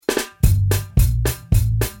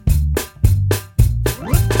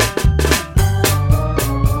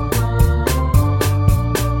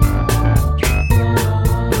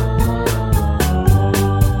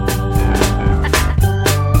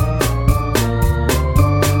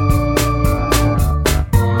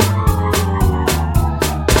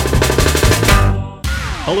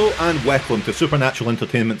Hello and welcome to Supernatural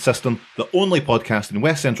Entertainment System, the only podcast in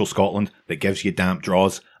West Central Scotland that gives you damp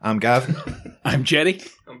draws. I'm Gav. I'm Jerry.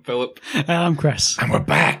 I'm Philip. I'm Chris. And we're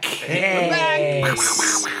back.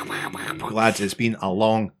 Yes. Lads, it's been a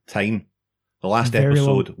long time. The last Very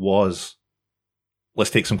episode was... Let's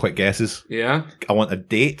take some quick guesses. Yeah. I want a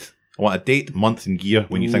date, month and year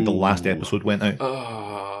when you think the last episode went out.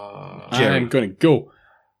 Jerry. I'm going to go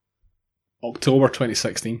October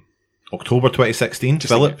 2016. October 2016.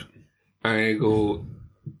 Just Philip. I go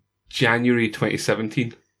January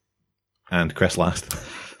 2017. And Chris last.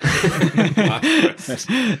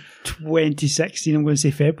 2016, I'm going to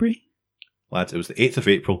say February. Lads, it was the 8th of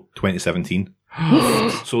April 2017.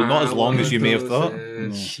 So not as long as you may have thought.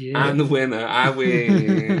 Shit. And the winner, I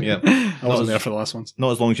win. Yeah. I wasn't there for the last ones.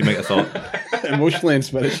 Not as long as you might have thought. Emotionally and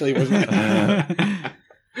spiritually, wasn't it?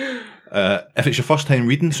 If it's your first time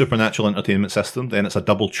reading Supernatural Entertainment System, then it's a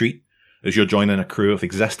double treat, as you're joining a crew of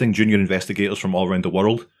existing junior investigators from all around the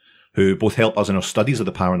world, who both help us in our studies of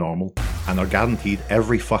the paranormal, and are guaranteed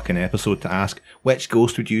every fucking episode to ask, which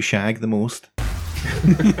ghost would you shag the most?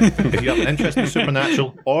 If you have an interest in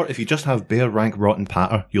Supernatural, or if you just have bare rank rotten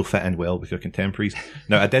patter, you'll fit in well with your contemporaries.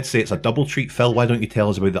 Now, I did say it's a double treat. Phil, why don't you tell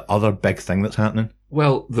us about the other big thing that's happening?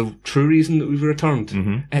 Well, the true reason that we've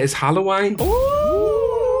returned is Halloween.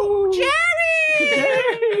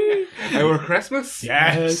 Our Christmas.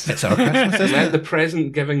 Yes. It's our Christmas, isn't Let it? the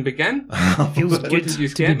present giving begin. Feels What good did you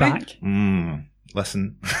to be get me? back.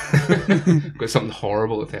 Listen, Got something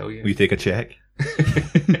horrible to tell you. will you take a check?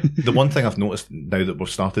 The one thing I've noticed now that we've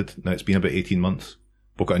started, now it's been about 18 months,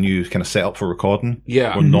 we've got a new kind of setup for recording.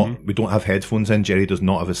 Yeah. We don't have headphones in. Jerry does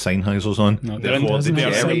not have his Sennheisers on. No, they're Therefore, in, the they are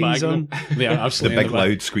in the Jerry- bag. on. They are the absolutely big in the bag.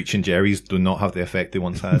 loud screeching Jerrys do not have the effect they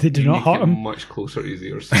once had. They do You not make hurt it him. much closer to his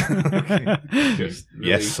ears. Just really,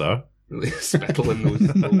 Yes, sir. really spittle in those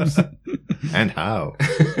lobes. And how?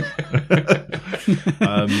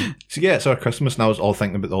 So yeah, it's our Christmas, and I was all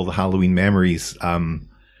thinking about all the Halloween memories.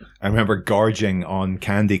 I remember gorging on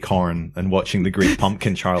candy corn and watching The Great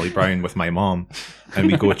Pumpkin Charlie Brown with my mom, and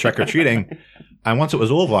we'd go trick-or-treating. And once it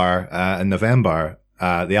was over, in November,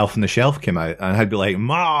 The Elf on the Shelf came out, and I'd be like,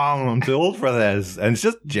 Mom, I'm too old for this. And it's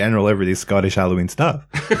just general everyday Scottish Halloween stuff.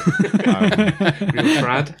 Real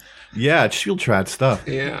trad. Yeah, just real trad stuff.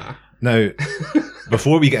 Yeah. Now,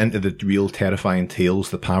 before we get into the real terrifying tales,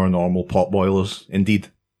 the paranormal potboilers, indeed,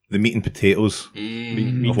 the meat and potatoes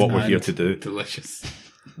of what we're here to do, Delicious.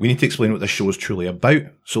 we need to explain what this show is truly about.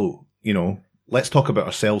 So, let's talk about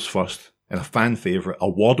ourselves first in a fan favourite,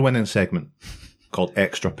 award-winning segment called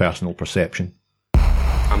Extra Personal Perception.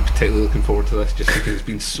 I'm particularly looking forward to this just because it's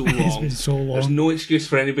been so long. It's been so long. There's no excuse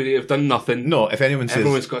for anybody who've done nothing. No, if anyone says...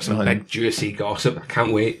 Everyone's got some nothing- big juicy gossip. I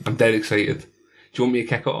can't wait. I'm dead excited. Do you want me to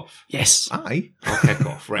kick off? Yes. Aye. I'll kick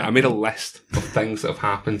off. Right. I made a list of things that have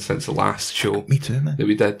happened since the last show Me too, man. that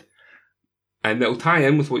we did. And it'll tie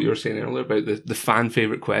in with what you were saying earlier about the fan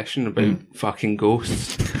favourite question about fucking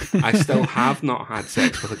ghosts. I still have not had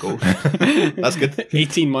sex with a ghost. That's good.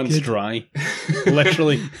 18 months dry.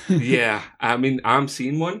 Literally. Yeah. I mean, I'm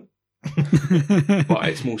seeing one. But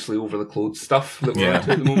it's mostly over the clothes stuff that we're Yeah.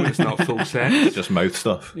 into at the moment. It's not full sex. Just mouth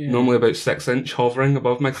stuff. Normally about 6 inch hovering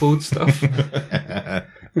above my clothes stuff.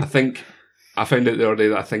 I found out the other day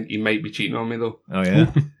that I think he might be cheating on me though. Oh,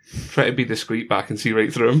 yeah? Try to be discreet, but I can see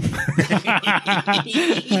right through him.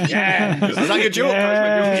 Yeah. Is that your joke?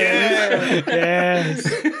 Yeah.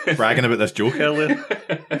 Yes. Bragging about this joke earlier.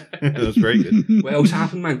 That was very good. What else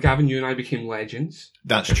happened, man? Gavin, you and I became legends.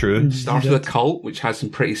 That's true. Started a cult, which has some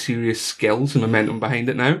pretty serious skills and momentum behind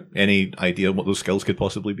it now. Any idea what those skills could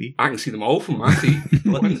possibly be? I can see them all from my seat.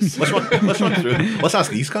 Let's run through them. Let's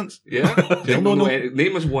ask these cunts. Yeah. No.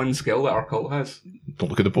 Name us one skill that our cult has. Don't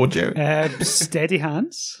look at the board, Jerry. Steady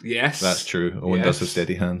hands. Yes. That's true. Owen Yes. does have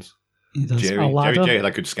steady hands. He does Jerry a ladder. had a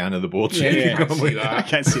good scan of the board. So Yeah, you yeah. can go See with that. I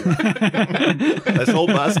can't see that. Let's hold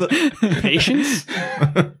past it. Patience?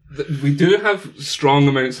 We do have strong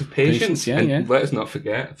amounts of patience. Patience, yeah, and yeah. let us not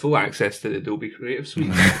forget, full access to the Adobe Creative Suite.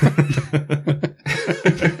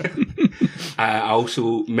 I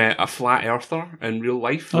also met a flat earther in real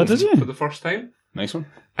life Oh, did you? for the first time. Nice one.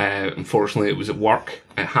 Unfortunately, it was at work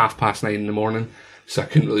at 9:30 in the morning, so I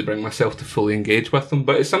couldn't really bring myself to fully engage with them.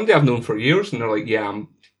 But it's somebody I've known for years, and they're like, yeah,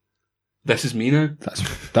 this is me now.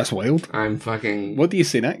 That's wild. I'm fucking... What do you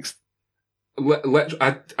say next?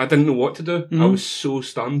 I didn't know what to do. I was so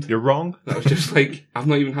stunned. You're wrong. I was just like, I've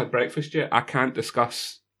not even had breakfast yet. I can't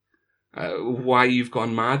discuss why you've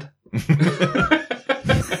gone mad.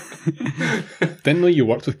 Didn't know you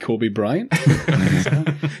worked with Kobe Bryant.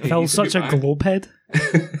 Phil's such a globehead.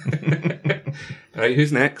 Right,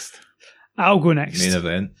 who's next? I'll go next. Main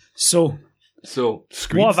event. So, So,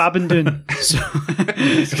 Screeds. What have I been doing? So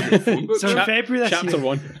in Chap- February this Chapter year.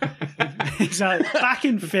 1. Exactly. Back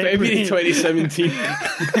in February February.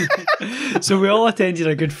 2017. So we all attended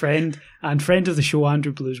a good friend and friend of the show,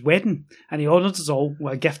 Andrew Blue's wedding, and he honoured us all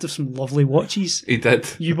with a gift of some lovely watches. he did.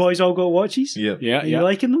 You boys all got watches? Yeah. Yeah, Are you yeah.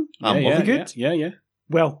 liking them? I'm yeah, loving good? Yeah.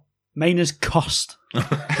 Well, mine is cursed.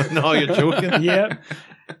 No, you're joking. Yeah.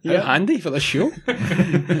 Yeah. Handy for this show.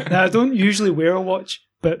 Now, I don't usually wear a watch,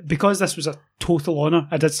 but because this was a total honour,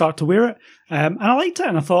 I did start to wear it. And I liked it,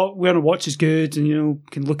 and I thought wearing a watch is good, and,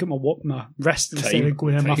 can look at my wrist instead Time. of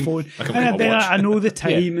going in my phone. I can And look at my then watch. I know the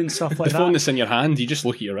time and stuff like The phone that. that's in your hand, you just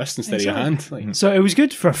look at your wrist instead of your hand. Like, So it was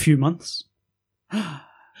good for a few months.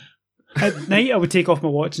 At night, I would take off my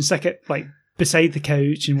watch and stick it beside the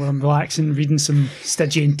couch, and when I'm relaxing, reading some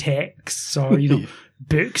Stygian texts or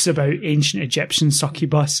books about ancient Egyptian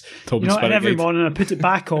succubus. Tobin And Spirit every Guide. morning I put it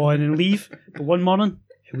back on and leave. But one morning,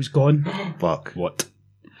 it was gone. Fuck. What?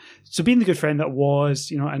 So being the good friend that was,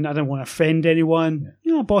 and I didn't want to offend anyone,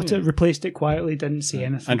 I bought it, replaced it quietly, didn't say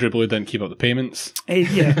anything. Andrew Blue didn't keep up the payments.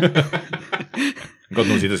 Yeah. God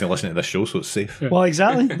knows he doesn't listen to this show, so it's safe. Well,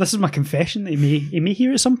 exactly. This is my confession. He may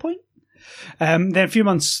hear at some point. Then a few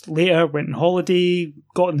months later, went on holiday,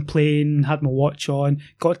 got on the plane, had my watch on,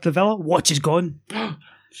 got to the villa, watch is gone.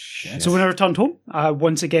 So when I returned home, I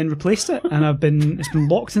once again replaced it, and it's been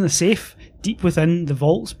locked in a safe deep within the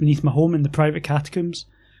vaults beneath my home in the private catacombs,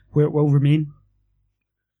 where it will remain.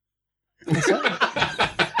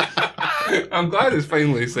 I'm glad it's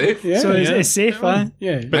finally safe. Yeah, So it's safe, huh?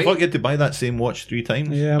 Yeah. But I thought you had to buy that same watch 3 times.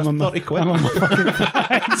 Yeah, That's I'm on 30 quid. I'm on my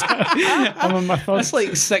fucking I'm on my third. That's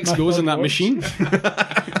like 6 goes in that watch. machine.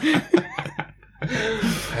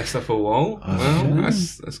 Pissed off a wall. Well,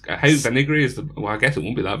 that's how vinegary is the. Well, I guess it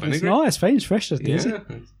won't be that It's vinegary. not, it's fine, it's fresh as daisy. Yeah,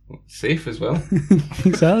 safe as well.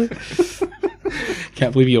 Exactly.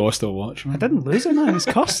 Can't believe you lost a watch, I man. didn't lose it, man. It's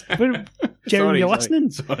cursed. Jerry, you're listening?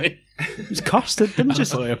 Sorry. It was cursed. It didn't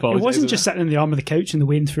just. Sorry, I It apologise wasn't for just sitting in the arm of the couch and the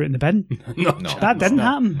Wayne threw it in the bin. No. No. That didn't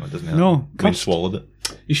happen. No, it doesn't happen. No, Wayne cursed. swallowed it.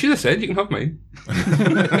 You should have said you can have mine.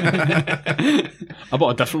 I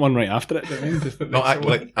bought a different one right after it. Didn't I? Just the No, next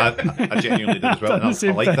one. I genuinely did as well. Done the And I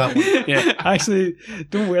same like thing. that one. Yeah. Actually,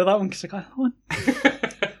 don't wear that one because I got that one.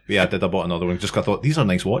 Yeah, I did. I bought another one just 'cause I thought these are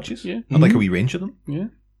nice watches. Yeah. I'd like a wee range of them. Yeah.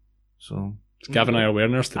 So, Gavin and I are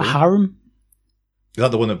wearing ours A today. harem. is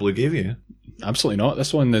that the one that Blue gave you? Absolutely not.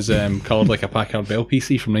 This one is coloured like a Packard Bell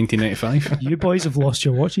PC from 1995. You boys have lost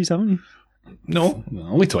your watches, haven't you? No. No,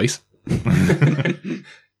 only twice.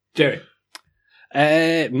 Jerry.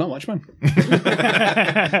 Not much, man.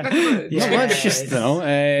 Yeah. Not much. Just,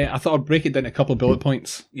 I thought I'd break it down to a couple of bullet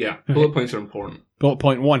points. Yeah, bullet points are important. Bullet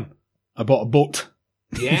point 1. I bought a boat.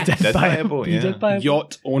 Yeah. Did buy a boat, You yeah. did buy a boat?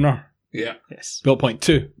 Yacht owner. Yeah. Yes. Bullet point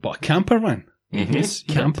 2. Bought a camper van. Yes.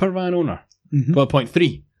 Camper van owner. Mhm. Bullet point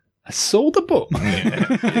 3. I sold a boat.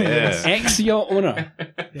 Yeah. Ex-yacht owner.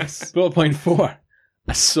 Yes. Bullet point 4.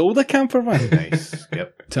 I sold a camper van Nice.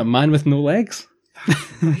 Yep. to a man with no legs.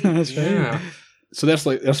 That's right. Yeah. So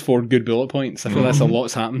there's 4 good bullet points. I feel that's a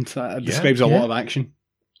lot's happened. That describes a Yeah. lot of action.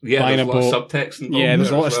 Yeah, Buying there's a a lot of boat. subtext involved. Yeah, there's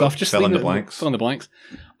a there lot as of well. stuff. Just Fill in leave the it- blanks. Fill in the blanks.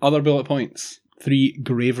 Other bullet points. 3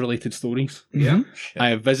 grave-related stories. Yeah. I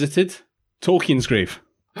have visited Tolkien's grave.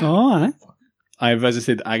 Oh, aye. I have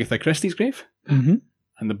visited Agatha Christie's grave. Mm-hmm.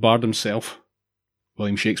 And the bard himself,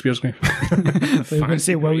 William Shakespeare's grave. I was going to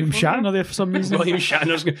say William Shatner there for some reason. William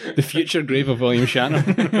Shatner's grave. The future grave of William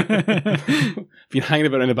Shatner. Been hanging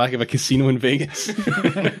about in the back of a casino in Vegas.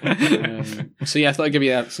 So yeah, I thought I'd give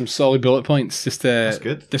you some solid bullet points just to That's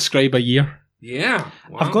good. describe a year. Yeah.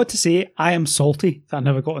 Wow. I've got to say, I am salty that I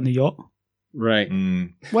never got on the yacht. Right.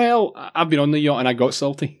 Mm. Well, I've been on the yacht and I got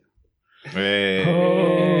salty. Hey.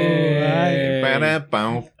 Oh,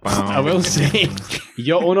 Ba-da-bow, bow. I will say,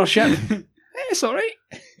 yacht ownership, it's alright.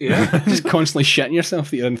 Yeah. Just constantly shitting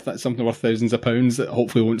yourself that you're in something worth thousands of pounds that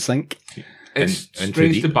hopefully won't sink. It's In too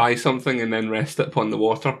strange deep. to buy something and then rest it upon the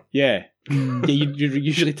water. Yeah. Yeah, you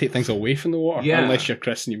usually take things away from the water, Yeah. unless you're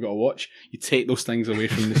Chris and you've got a watch. You take those things away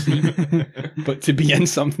from the sea. But to be in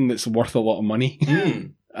something that's worth a lot of money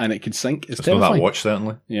Mm. and it could sink, it's It's not that terrifying. watch,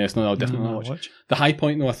 certainly. Yeah, it's not definitely not a watch. The high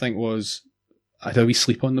point though, I think, was I had a wee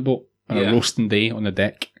sleep on the boat on Yeah. a roasting day on the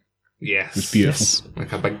deck. Yes. It was beautiful. Yes.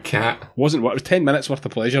 Like a big cat. Wasn't worth 10 minutes worth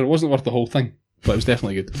of pleasure. It wasn't worth the whole thing, but it was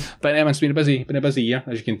definitely good. But it's been a busy year,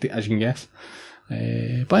 as you can guess.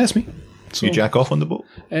 But that's me. So, You jack off on the boat?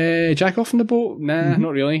 jack off on the boat? Nah,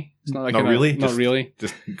 not really. It's not like Not really? Not Just- really.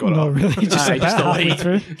 Just got Not up. really, just Aye, a bit just a halfway light-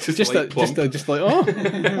 through. Just like, oh,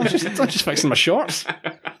 I'm just fixing my shorts.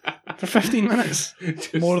 for 15 minutes.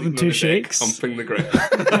 Just More than sitting two on the deck, shakes. Humping the ground.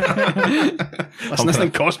 Listen, this thing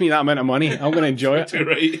cost me that amount of money. I'm going to enjoy it. Too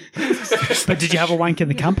right. But did you have a wank in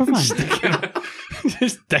the camper van?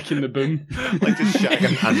 Just dick in the boom. Like just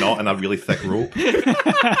shagging a knot in a really thick rope.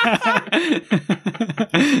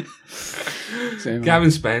 Same. Gavin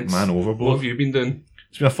Spence. Man What overboard. have you been doing?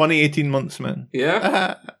 It's been a funny 18 months, man.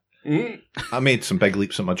 Yeah. I made some big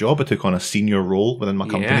leaps at my job. I took on a senior role within my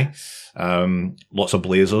company. Yes. Lots of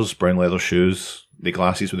blazers, brown leather shoes, the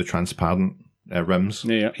glasses with the transparent rims,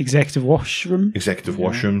 Yeah. Executive washroom. executive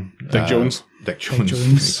washroom. Dick Jones. Dick Jones.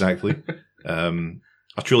 Jones. Exactly.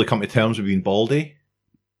 I've truly come to terms with being baldy.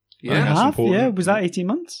 Yeah. That's important. Yeah, was that 18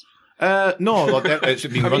 months? No, like, it's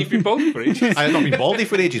been I mean, you've been bald for ages. I've not been baldy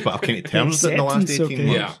for ages, but I've come to terms with it in the last Acceptance, 18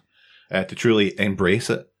 okay. months. To truly embrace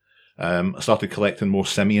it. I started collecting more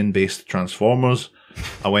Simian-based Transformers.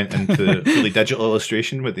 I went into fully digital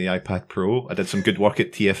illustration with the iPad Pro. I did some good work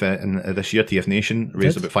at TF this year, TF Nation,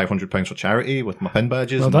 raised Good. about £500 for charity with my pin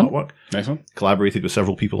badges Well and done. artwork. Nice one. Collaborated with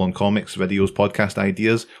several people on comics, videos, podcast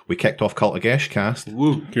ideas. We kicked off Cult of Gesh cast.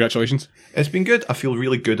 Woo. Congratulations. It's been good. I feel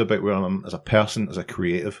really good about where I am as a person, as a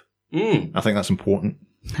creative. Mm. I think that's important.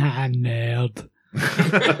 Ah, nerd.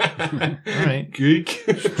 All right. Geek.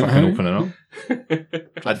 Fucking opening up.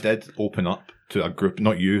 I did open up to a group,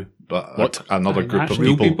 not you, but What? another group of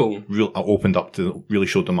Real people. people. I opened up to, really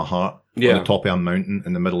showed them my heart. Yeah. On the top of a mountain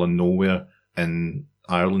in the middle of nowhere in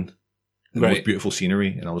Ireland. The Right. most beautiful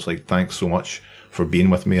scenery. And I was like, thanks so much for being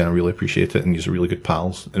with me. I really appreciate it. And you're really good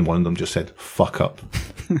pals. And one of them just said, fuck up.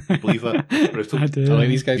 Believe that? Brutal. I I do. like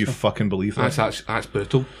these guys. You fucking believe that? That's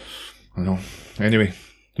brutal. I know. Anyway,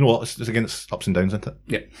 you know what? It's ups and downs, isn't it?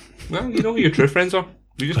 Yeah. Well, you know who your true friends are.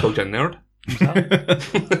 We just called you a nerd.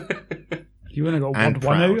 You wouldn't have got And word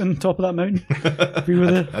one proud. out on top of that mountain. If we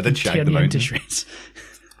were there. I did shag tear the you into mountain. shreds.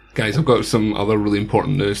 Guys, I've got some other really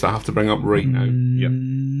important news that I have to bring up right now. Yep.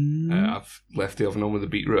 I've left the oven on with the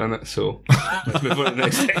beetroot in it, so let's move on to the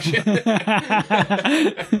next section.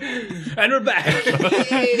 And we're back.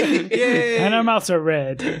 And our mouths are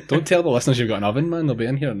red. Don't tell the listeners you've got an oven, man. They'll be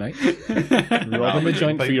in here at night. Robbing the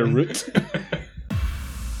joint for your root.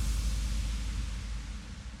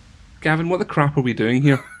 Gavin, what the crap are we doing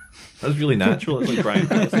here? That's really natural. It's like Brian.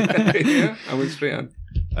 Yeah, I went straight in.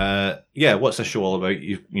 Yeah, what's this show all about?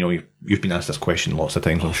 You've been asked this question lots of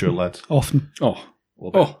times, I'm sure, lads. Often. Oh.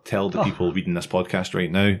 Tell the people reading this podcast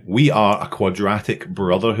right now, we are a quadratic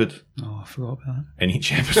brotherhood. Oh, I forgot about that. In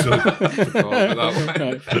each episode, Forgot about that one.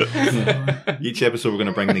 we're going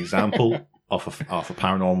to bring an example of a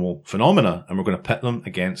paranormal phenomena, and we're going to pit them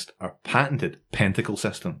against our patented pentacle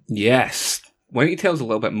system. Yes. Why don't you tell us a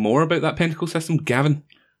little bit more about that pentacle system, Gavin?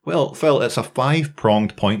 Well, Phil, it's a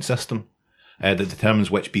 5-pronged point system that determines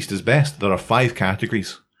which beast is best. There are 5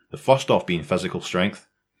 categories. The first off being physical strength.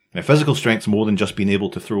 Now, physical strength's more than just being able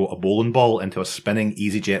to throw a bowling ball into a spinning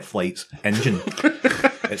EasyJet flight's engine.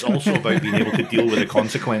 It's also about being able to deal with the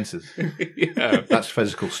consequences. Yeah. That's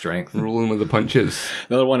physical strength. Rolling with the punches.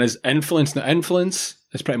 The other one is influence. Now, influence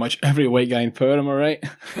is pretty much every white guy in power, am I right?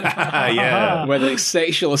 Yeah. Whether it's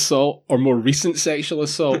sexual assault or more recent sexual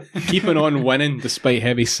assault, keeping on winning despite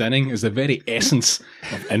heavy sinning is the very essence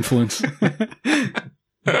of influence.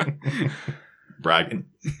 Bragging.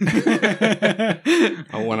 I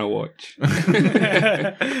want to watch.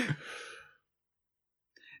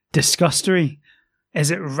 Disgustery. Is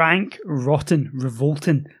it rank, rotten,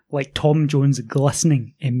 revolting, like Tom Jones'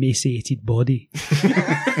 glistening, emaciated body?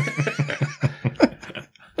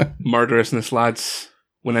 Murderousness, lads.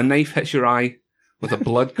 When a knife hits your eye with a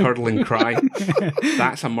blood-curdling cry,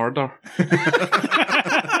 that's a murder.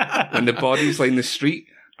 When the bodies line the street,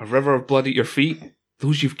 a river of blood at your feet,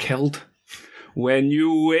 those you've killed. When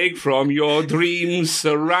you wake from your dreams,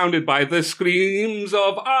 surrounded by the screams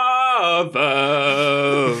of others.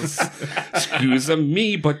 Excuse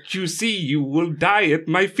me, but you see, you will die at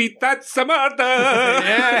my feet. That's a murder.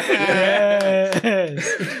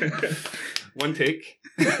 Yes. One take.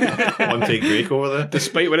 One take Drake over there.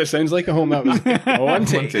 Despite what it sounds like at home, that was one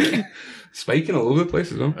take. Spiking all over the place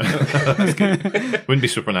as well. Wouldn't be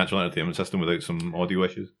Supernatural Entertainment System without some audio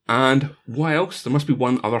issues. And what else? There must be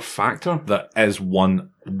one other factor. There is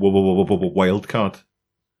one wild card.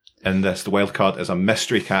 In this, the wild card is a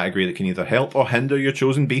mystery category that can either help or hinder your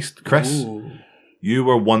chosen beast. Chris, Ooh. you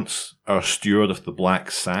were once our steward of the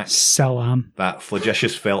Black Sack, Salam. that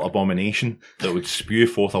flagitious felt abomination that would spew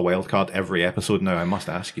forth a wild card every episode. Now, I must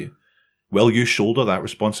ask you, will you shoulder that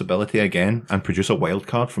responsibility again and produce a wild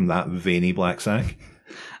card from that veiny Black Sack?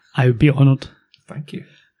 I would be honoured. Thank you.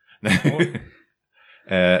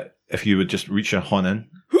 If you would just reach your horn in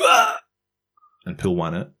and pull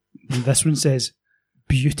one out. This one says,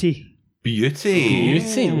 beauty. Beauty.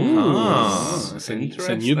 Ah. It's a new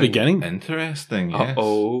Interesting. beginning. Interesting, yes.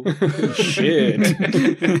 Uh-oh. Shit.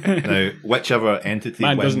 Now, whichever entity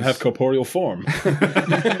Man wins... doesn't have corporeal form. No way,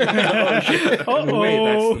 that's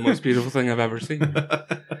Uh-oh. the most beautiful thing I've ever seen.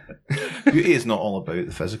 Beauty is not all about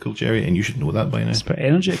the physical, Jerry, and you should know that by now. It's about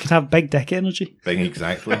energy. It could have big dick energy. Big,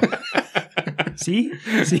 exactly. See?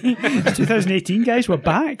 It's 2018, guys. We're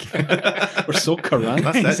back. We're so current.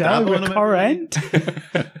 That's it. Exactly. Dabble We're in it. current.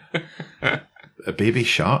 A baby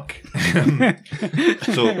shark.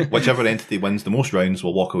 So, whichever entity wins the most rounds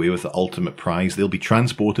will walk away with the ultimate prize. They'll be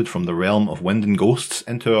transported from the realm of wind and ghosts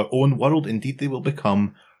into our own world. Indeed, they will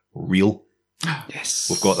become real. Yes.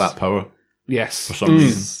 We've got that power Yes. for some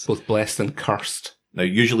reason. Both blessed and cursed. Now,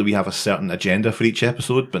 usually we have a certain agenda for each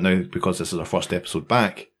episode, but now, because this is our first episode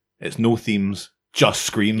back, it's no themes, just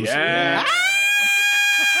screams. Yeah.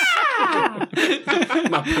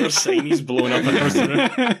 My poor signie's blowing up in the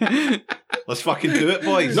room. Let's fucking do it,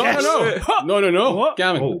 boys. No. What?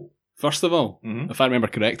 Gavin, Oh, first of all, Mhm. if I remember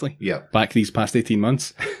correctly, yeah, back these past 18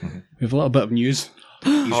 months, we have a little bit of news.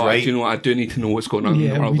 he's Oh, right. do you know what? I do need to know what's going on Yeah,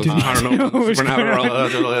 in the world we of do need to know paranormal what's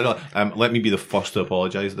supernatural. going Let me be the first to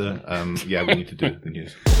apologise there. Yeah, we need to do the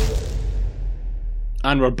news.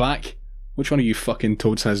 And we're back. Which one of you fucking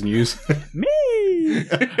toads has news? Me.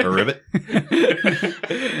 A ribbit.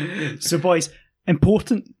 So, boys,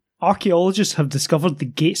 important. Archaeologists have discovered the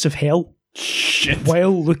gates of hell Shit.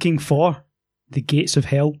 while looking for the gates of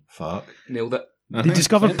hell. Fuck. Nailed it. They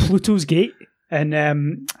discovered Pluto's gate in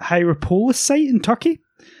Hierapolis site in Turkey.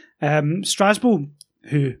 Strasbourg,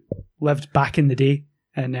 who lived back in the day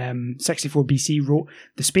in 64 BC, wrote,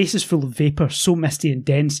 "The space is full of vapour, so misty and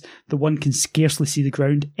dense that one can scarcely see the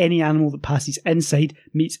ground. Any animal that passes inside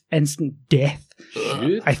meets instant death.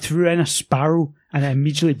 Shit. I threw in a sparrow and it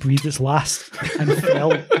immediately breathed its last and fell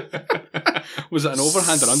Was it an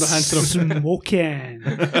overhand or underhand throw? smoking."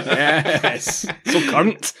 Yes. So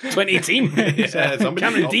current. 2018. Yeah, somebody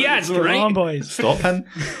Cameron stop Diaz, Come on, right? boys. Stop him.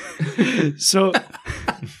 So,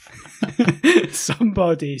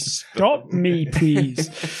 somebody stop me,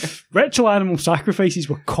 please. Ritual animal sacrifices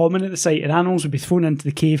were common at the site, and animals would be thrown into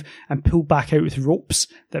the cave and pulled back out with ropes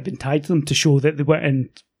that had been tied to them to show that they were in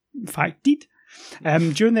fact dead.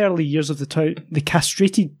 During the early years of the town, the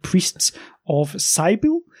castrated priests of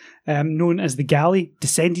Cybele, known as the Galli,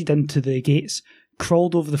 descended into the gates,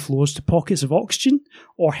 crawled over the floors to pockets of oxygen,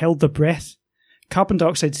 or held their breath. Carbon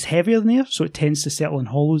dioxide is heavier than air, so it tends to settle in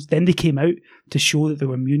hollows. Then they came out to show that they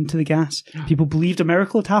were immune to the gas. People believed a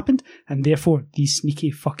miracle had happened, and therefore these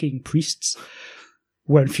sneaky fucking priests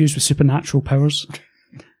were infused with supernatural powers.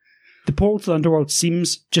 The portal to the underworld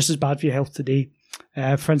seems just as bad for your health today.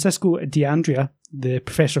 Francisco D'Andrea, the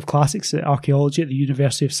professor of classics at archaeology at the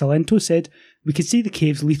University of Salento, said, "We could see the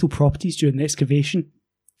cave's lethal properties during the excavation.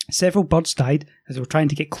 Several birds died as they were trying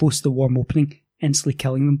to get close to the warm opening, instantly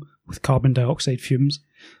killing them with carbon dioxide fumes."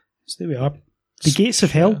 So there we are. The gates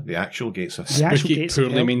of hell. The actual gates of The actual Spooky, gates of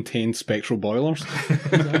poorly hell. maintained spectral boilers.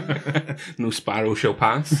 No sparrow shall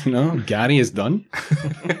pass. No, Gary is done.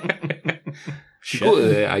 Should go to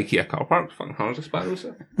the IKEA car park. Fucking hundreds of sparrows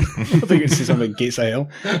there. I think it's something like Gates of Hell.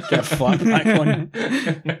 Get a flat back one.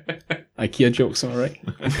 IKEA jokes, alright.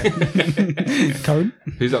 Current.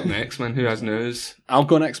 Who's up next, man? Who has news? I'll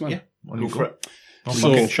go next, man. Go for it. Oh, So-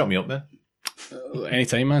 fucking shut me up then.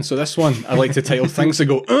 Anytime, man. So this one, I like to title things that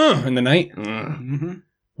go in the night.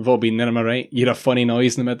 We've all been there, am I right? You hear a funny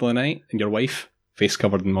noise in the middle of the night, and your wife, face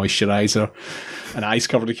covered in moisturiser and eyes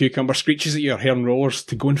covered in cucumber, screeches at your hair and rollers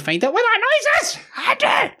to go and find out what that noise is.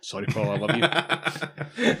 Andy! Sorry, Paul, I love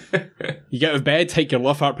you. You get out of bed, take your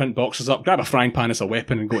love heart print boxes up, grab a frying pan as a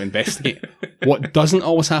weapon, and go investigate. What doesn't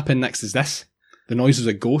always happen next is this: the noise is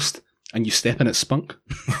a ghost, and you step in its spunk.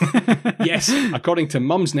 Yes, according to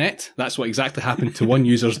Mumsnet, that's what exactly happened to one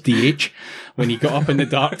user's DH when he got up in the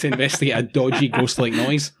dark to investigate a dodgy ghost-like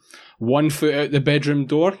noise. 1 foot out the bedroom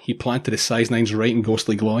door, he planted his size 9's right in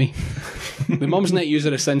ghostly glory. The Mumsnet user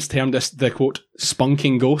has since termed this the, quote,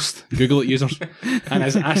 spunking ghost, Google it users, and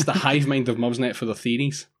has asked the hive mind of Mumsnet for their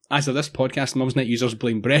theories. As of this podcast, Mumsnet users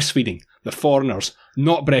blame breastfeeding, the foreigners,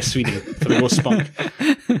 not breastfeeding, for the ghost spunk.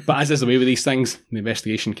 But as is the way with these things, the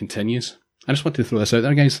investigation continues. I just wanted to throw this out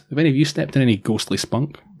there, guys. Have any of you stepped in any ghostly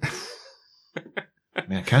spunk? I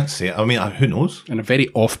mean, I can't say it. I mean, who knows? And a very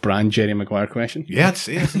off-brand Jerry Maguire question. Yeah, I'd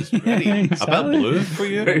say this is very a bit Exactly. blue for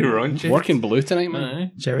you. Very raunchy. Working blue tonight,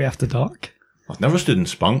 man. Jerry After Dark. I've never stood in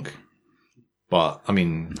spunk, but I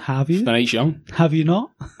mean, Have you? The night's young. Have you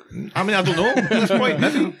not? I don't know at this point.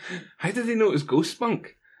 Maybe How did they know it was ghost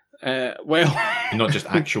spunk? Well, not just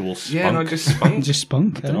actual spunk. Yeah, not just spunk. Just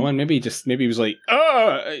spunk. I don't know, man. Maybe he was like,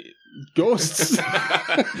 oh, Ghosts.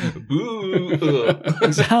 Boo.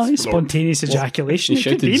 Is that spontaneous ejaculation? He It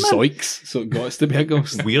could shouted be, man. zoinks, so it got to be a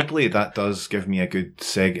ghost. Weirdly, that does give me a good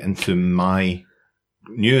seg into my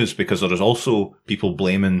news, because there is also people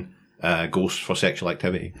blaming ghosts for sexual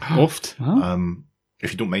activity. Oft.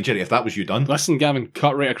 If you don't mind, Jerry, if that was you done. Listen, Gavin,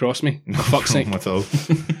 cut right across me. For fuck's sake. At all.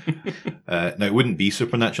 Now, it wouldn't be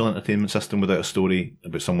Supernatural Entertainment System without a story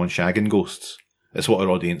about someone shagging ghosts. It's what our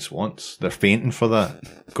audience wants. They're fainting for that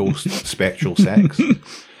ghost spectral sex.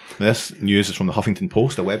 This news is from the Huffington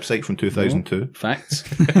Post, a website from 2002. Facts.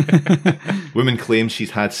 Woman claims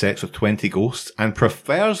she's had sex with 20 ghosts and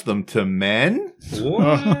prefers them to men.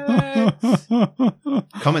 What?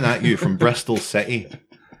 Coming at you from Bristol City.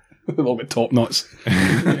 They've all got top knots.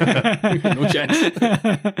 No chance.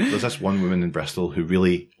 There's this one woman in Bristol who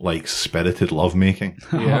really likes spirited lovemaking.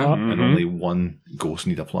 Yeah. And only one ghost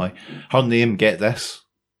need apply. Her name, get this,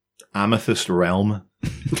 Amethyst Realm.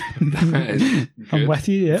 That is I'm good. with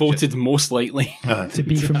you, yeah. Voted most likely To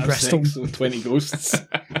be from have Bristol. sex with 20 ghosts.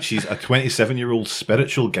 She's a 27-year-old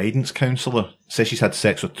spiritual guidance counsellor. Says she's had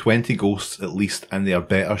sex with 20 ghosts at least, and they are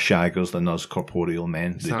better shaggers than us corporeal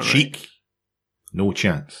men. The that cheek, no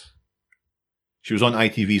chance. She was on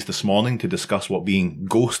ITV's This Morning to discuss what being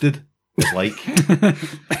ghosted is like. Now,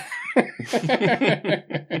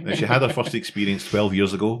 she had her first experience 12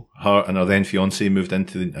 years ago. Her and her then fiancé moved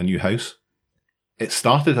into a new house. It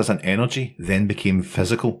started as an energy, then became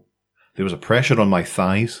physical. There was a pressure on my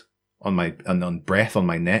thighs, on breath on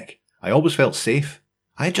my neck. I always felt safe.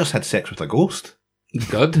 I had just had sex with a ghost.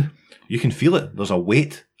 Good. You can feel it. There's a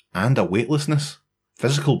weight and a weightlessness.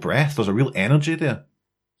 Physical breath. There's a real energy there.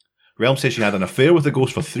 Realm says she had an affair with the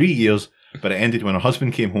ghost for 3 years, but it ended when her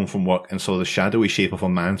husband came home from work and saw the shadowy shape of a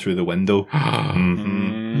man through the window.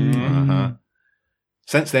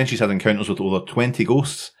 Since then, she's had encounters with over 20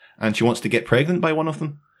 ghosts, and she wants to get pregnant by one of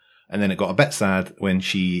them. And then it got a bit sad when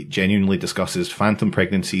she genuinely discusses phantom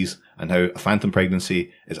pregnancies and how a phantom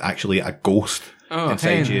pregnancy is actually a ghost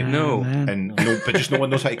inside you. No. Man. And but just no one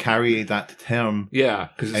knows how to carry that term. Yeah,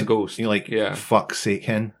 because it's a And ghost. You're like, yeah. fuck's sake,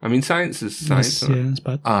 Hen. I mean, science is science. That's, yeah, that's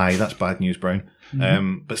bad. Aye, that's bad news, Brown.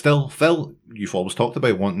 But still, Phil, you've always talked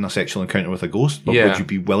about wanting a sexual encounter with a ghost, but Yeah. would you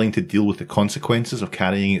be willing to deal with the consequences of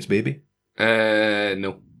carrying its baby?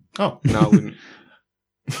 No. Oh, No, I wouldn't.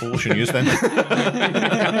 well, what's your news then?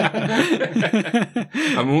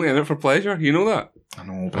 I'm only in it for pleasure. You know that. I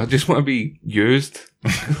know, I but just want to be used,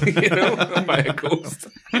 you know, by a ghost.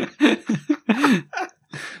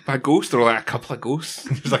 By a ghost or like a couple of ghosts.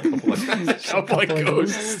 there's a couple of... Couple of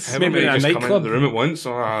ghosts. Maybe Maybe in a just come into nightclub. the room at once,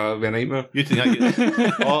 or it'll be a nightmare. You think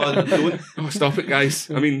oh, don't. Oh, stop it, guys.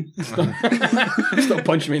 I mean, Stop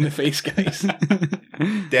punching me in the face, guys.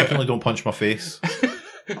 Definitely don't punch my face.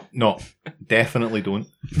 No, definitely don't.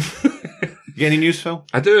 You get any news, Phil?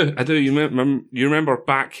 I do. You remember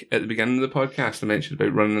back at the beginning of the podcast, I mentioned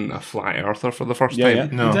about running a flat earther for the first Yeah, time. yeah.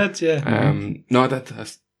 No. You did, yeah. No, I did.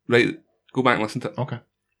 Right, go back and listen to it. Okay.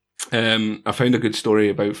 I found a good story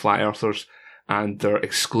about flat earthers and their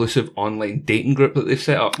exclusive online dating group that they've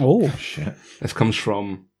set up. Oh, Shit. This comes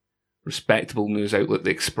from respectable news outlet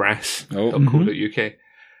The Express. Oh. .co.uk.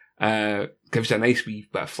 Gives you a nice wee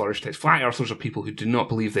bit of flourish text. Flat earthers are people who do not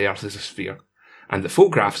believe the earth is a sphere, and the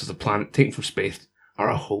photographs of the planet taken from space are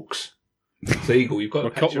a hoax. So there you go, you've got a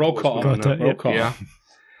picture We're all of what's caught going up. on Got it, there. We're all caught Yeah.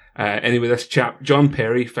 up. Anyway, this chap, John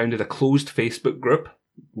Perry, founded a closed Facebook group,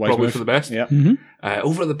 Wise probably move. for the best. Yeah.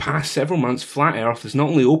 Over the past several months, Flat Earth has not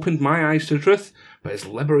only opened my eyes to the truth, but has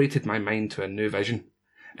liberated my mind to a new vision.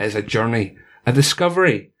 It is a journey, a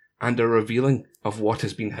discovery, and a revealing of what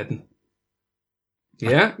has been hidden.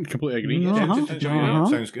 Yeah? Completely agree. Uh-huh.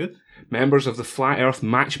 Sounds good. Members of the Flat Earth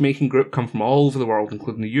matchmaking group come from all over the world,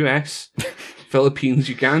 including the US, Philippines,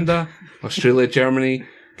 Uganda, Australia, Germany,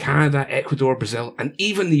 Canada, Ecuador, Brazil, and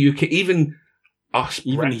even the UK, even us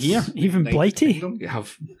Even Brits here. even Blighty.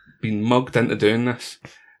 have been mugged into doing this.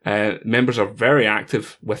 Members are very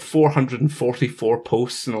active with 444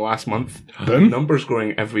 posts in the last month. Boom. Numbers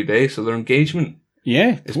growing every day, so their engagement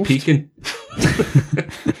Yeah. is Oof. peaking.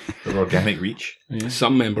 Their organic reach.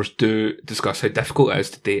 Some members do discuss how difficult it is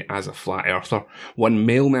to date as a flat earther. One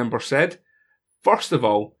male member said, first of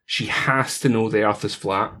all, she has to know the earth is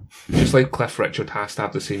flat, just like Cliff Richard has to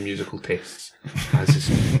have the same musical tastes as his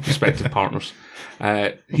respective partners.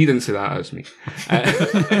 He didn't say that, as me.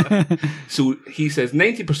 So he says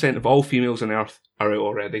 90% of all females on earth are out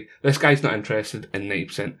already. This guy's not interested in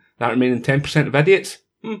 90%. That remaining 10% of idiots?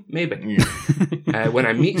 Maybe. When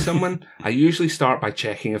I meet someone, I usually start by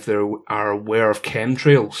checking if they are aware of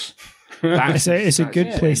chemtrails. It's a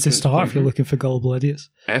good place to start if you're looking for gullible idiots.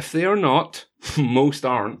 If they are not, most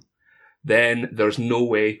aren't, then there's no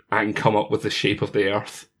way I can come up with the shape of the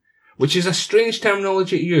Earth. Which is a strange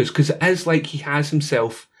terminology to use, because it is like he has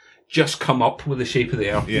himself just come up with the shape of the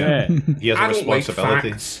Earth. Yeah. He has a I don't like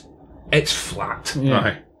responsibility. facts. It's flat.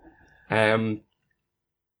 Yeah.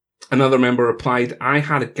 Another member replied, I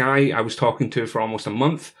had a guy I was talking to for almost a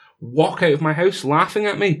month walk out of my house laughing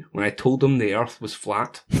at me when I told him the Earth was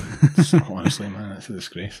flat. Honestly, man, that's a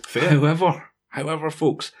disgrace. Fair. However,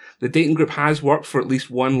 folks, the dating group has worked for at least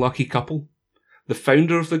one lucky couple. The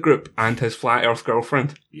founder of the group and his flat Earth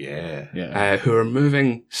girlfriend, Yeah. who are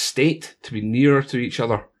moving state to be nearer to each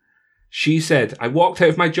other. She said, I walked out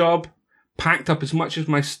of my job, packed up as much of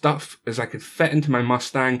my stuff as I could fit into my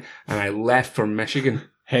Mustang, and I left for Michigan.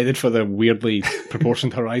 Headed for the weirdly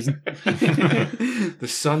proportioned horizon. The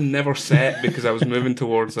sun never set because I was moving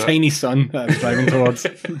towards it. Tiny sun that I was driving towards.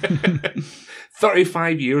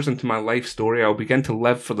 35 years into my life story, I'll begin to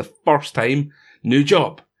live for the first time. New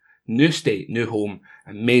job, new state, new home.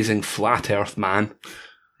 Amazing flat earth man.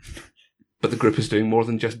 But the group is doing more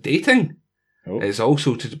than just dating. Oh. It is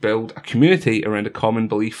also to build a community around a common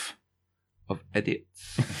belief of idiots.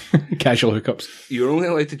 Casual hookups. You're only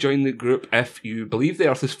allowed to join the group if you believe the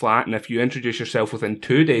earth is flat and if you introduce yourself within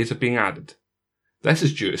 2 days of being added. This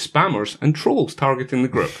is due to spammers and trolls targeting the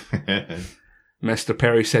group. Mr.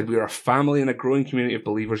 Perry said, we are a family and a growing community of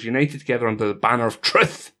believers united together under the banner of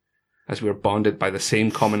truth as we are bonded by the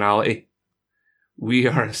same commonality. We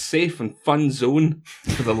are a safe and fun zone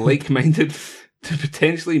for the like-minded to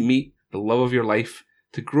potentially meet the love of your life,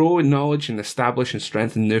 to grow in knowledge and establish and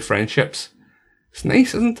strengthen new friendships. It's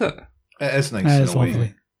nice, isn't it? It is nice. That is in a way.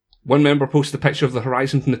 lovely. One member posted a picture of the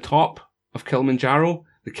horizon from the top of Kilimanjaro,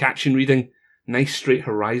 the caption reading, nice straight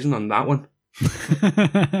horizon on that one.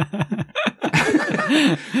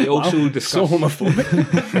 They also discuss So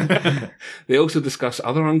homophobic. They also discuss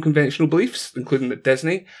other unconventional beliefs, including that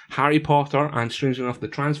Disney, Harry Potter, and strangely enough, the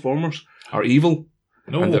Transformers are evil,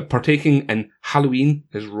 No. and that partaking in Halloween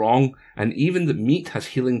is wrong, and even that meat has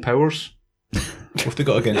healing powers. What have they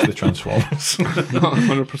got against the Transformers? Not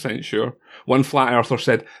 100% sure. One flat earther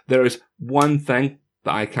said, there is one thing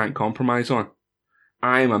that I can't compromise on.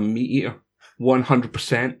 I am a meat eater,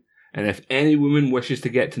 100%, and if any woman wishes to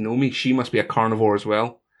get to know me, she must be a carnivore as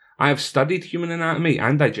well. I have studied human anatomy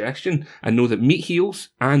and digestion and know that meat heals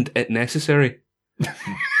and it necessary.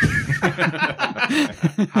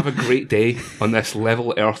 Have a great day on this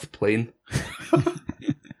level earth plane.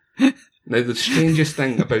 Now, the strangest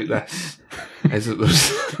thing about this is that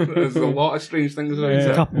there's a lot of strange things about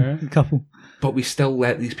Yeah. it, Couple. but we still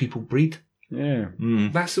let these people breed. Yeah.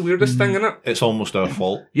 That's the weirdest thing, isn't it? It's almost our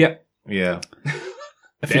fault. Yep. Yeah.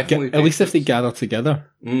 Definitely. At least if they gather together,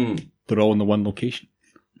 Mm, they're all in the one location.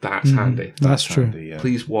 that's handy. That's true. Handy, yeah.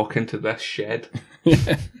 Please walk into this shed.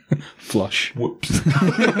 Flush. Whoops.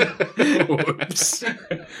 Whoops. I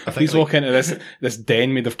think, Please like, walk into this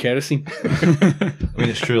den made of kerosene. I mean,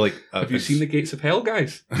 it's true. Like, Have you seen the gates of hell,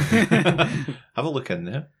 guys? Have a look in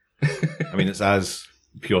there. I mean, it's as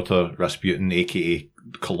Pyotr Rasputin, aka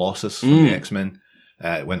Colossus from the X-Men,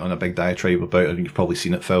 went on a big diatribe about, and you've probably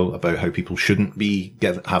seen it, Phil, about how people shouldn't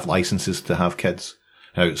have licenses to have kids.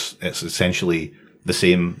 How it's essentially the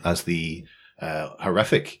same as the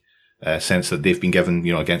horrific sense that they've been given,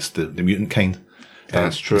 against the mutant kind.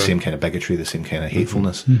 That's true. The same kind of bigotry, the same kind of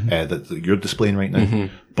hatefulness that you're displaying right now.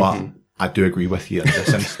 But I do agree with you in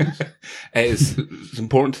this instance. It's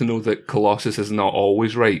important to know that Colossus is not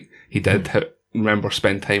always right. He did, remember,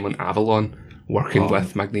 spend time on Avalon working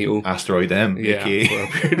with Magneto. Asteroid M, Yeah, aka. for a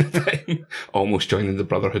period of time. Almost joining the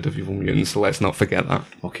Brotherhood of Evil Mutants, so let's not forget that.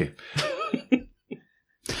 Okay.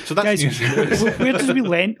 So that's Guys, news. where did we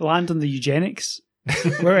land on the eugenics?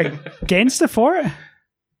 We're against it for it?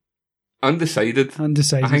 Undecided.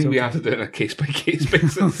 Undecided. I think we okay. have to do it on a case-by-case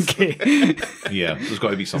basis. Okay. Yeah, there's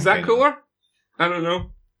got to be some. Is that kind of- cooler? I don't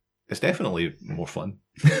know. It's definitely more fun.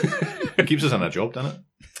 It keeps us in a job, doesn't it?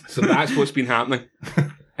 So that's what's been happening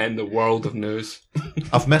in the world of news.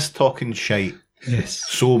 I've missed talking shite Yes.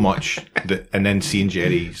 so much and then seeing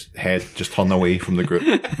Jerry's head just turn away from the group.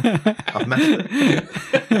 I've missed it.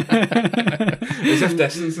 As if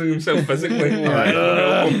distancing himself physically.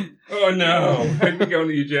 Oh no! How did we get on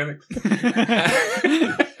to eugenics?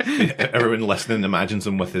 Everyone listening imagines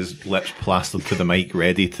him with his lips plastered to the mic,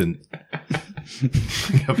 ready to.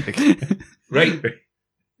 Right.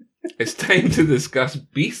 It's time to discuss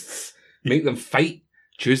beasts, make them fight,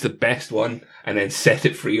 choose the best one, and then set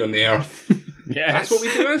it free on the earth. Yes. That's what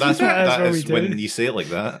we do, That's isn't it? that what is we do. when you say it like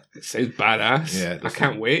that. It sounds badass. Yeah, I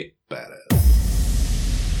can't wait.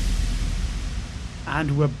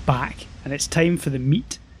 And we're back, and it's time for the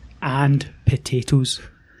meat and potatoes.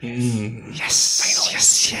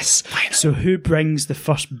 Yes. So who brings the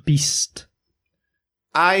first beast?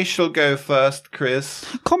 I shall go first, Chris.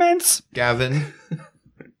 Comments. Gavin.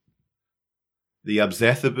 The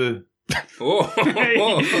Abzethabu. Oh,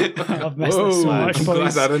 I've missed this so much, I'm glad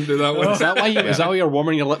boys. I didn't do that one. Is that why you're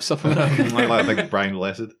warming your lips up? Like a big Brian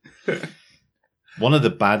Blessed. One of the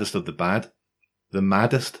baddest of the bad. The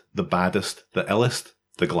maddest, the baddest, the illest,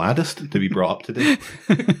 the gladdest to be brought up today.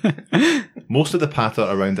 Most of the patter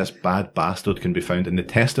around this bad bastard can be found in the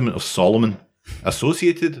Testament of Solomon,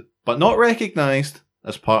 associated but not recognised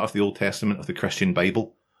as part of the Old Testament of the Christian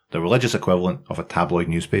Bible, the religious equivalent of a tabloid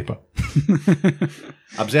newspaper.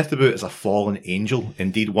 Abzethabu is a fallen angel,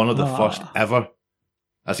 indeed one of the first ever,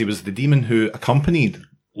 as he was the demon who accompanied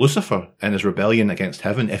Lucifer in his rebellion against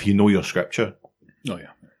heaven, if you know your scripture, Oh yeah.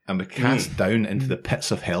 and was cast down into the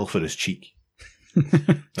pits of hell for his cheek.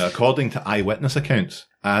 Now, according to eyewitness accounts,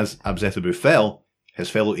 as Abzethabu fell, his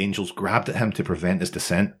fellow angels grabbed at him to prevent his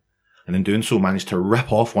descent, and in doing so managed to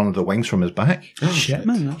rip off one of the wings from his back. Shit,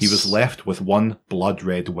 man. He was left with one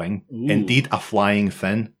blood-red wing, indeed a flying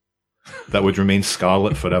fin, that would remain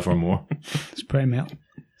scarlet forevermore. It's pretty metal.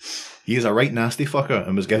 He is a right nasty fucker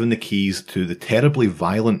and was given the keys to the terribly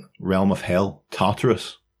violent realm of hell,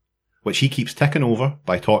 Tartarus, which he keeps ticking over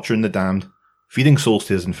by torturing the damned, feeding souls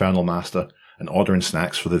to his infernal master, and ordering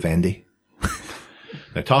snacks for the Vendi.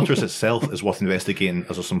 Now, Tartarus itself is worth investigating,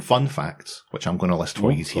 as are some fun facts, which I'm going to list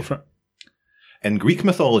for you here. In Greek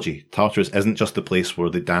mythology, Tartarus isn't just the place where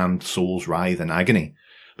the damned souls writhe in agony,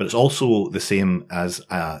 but it's also the same as,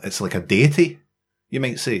 it's like a deity, you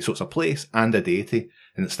might say. So it's a place and a deity,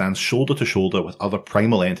 and it stands shoulder to shoulder with other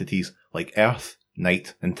primal entities like earth,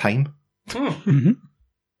 night, and time. Mm-hmm.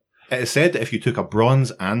 It is said that if you took a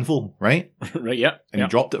bronze anvil, right, Right, yeah. and you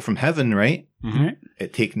dropped it from heaven, right, Right.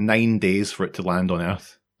 it'd take 9 days for it to land on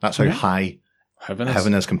Earth. That's how Right. high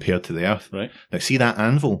heaven is compared to the Earth. Right. Now, see that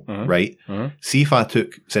anvil, Uh-huh. right? Uh-huh. See if I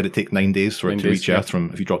said it'd take 9 days for it 9 to days, reach yeah. Earth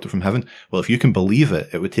if you dropped it from heaven. Well, if you can believe it,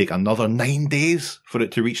 it would take another 9 days for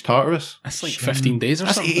it to reach Tartarus. That's like 15 days or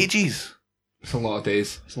That's something. ages. It's a lot of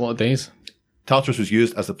days. It's a lot of days. Tartarus was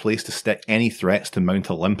used as the place to stick any threats to Mount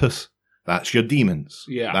Olympus. That's your demons.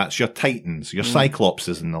 Yeah. That's your titans, your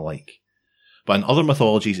cyclopses and the like. But in other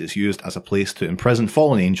mythologies, it's used as a place to imprison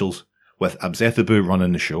fallen angels, with Abzethabu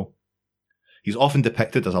running the show. He's often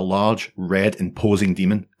depicted as a large, red, imposing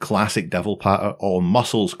demon, classic devil patter, all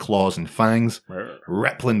muscles, claws, and fangs,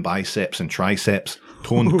 rippling biceps and triceps,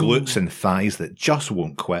 toned glutes and thighs that just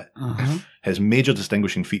won't quit. Uh-huh. His major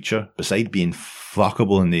distinguishing feature, beside being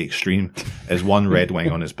fuckable in the extreme, is one red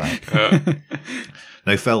wing on his back.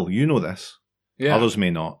 Now, Phil, you know this. Yeah. Others may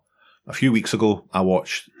not. A few weeks ago, I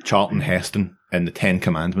watched Charlton Heston in The Ten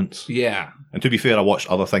Commandments. Yeah. And to be fair, I watched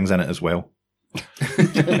other things in it as well.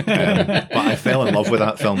 But I fell in love with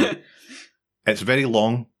that film. It's very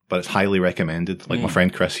long, but it's highly recommended, like my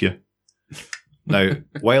friend Chris here. Now,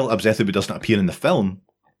 while Abzethabu doesn't appear in the film,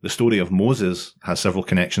 the story of Moses has several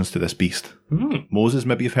connections to this beast. Moses,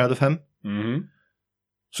 maybe you've heard of him? Mm-hmm.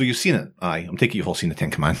 So you've seen it. Aye, I'm taking you've all seen The Ten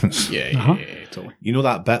Commandments. Yeah, Uh-huh. yeah, totally. You know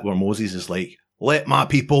that bit where Moses is like, let my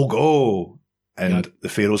people go. And the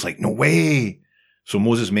Pharaoh's like, no way. So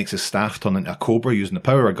Moses makes his staff turn into a cobra using the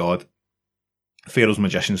power of God. Pharaoh's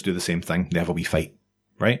magicians do the same thing. They have a wee fight.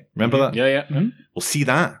 Right? Remember that? Yeah, yeah. Well, see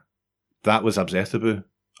that? That was Abzethabu.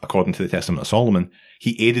 According to the Testament of Solomon,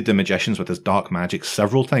 he aided the magicians with his dark magic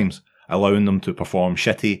several times, allowing them to perform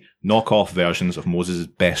shitty, knock-off versions of Moses'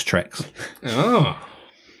 best tricks. Oh.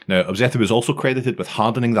 Now, Abzethabu is also credited with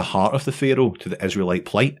hardening the heart of the Pharaoh to the Israelite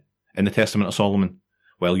plight in the Testament of Solomon,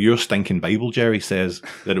 while your stinking Bible, Jerry, says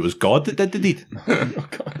that it was God that did the deed. Oh,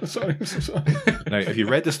 God. Sorry. I'm so sorry. Now, if you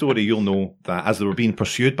read the story, you'll know that as they were being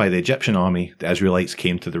pursued by the Egyptian army, the Israelites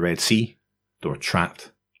came to the Red Sea. They were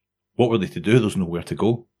trapped. What were they to do? There was nowhere to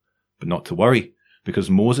go. But not to worry, because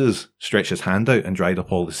Moses stretched his hand out and dried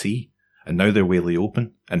up all the sea, and now their way lay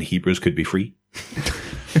open, and the Hebrews could be free.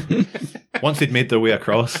 Once they'd made their way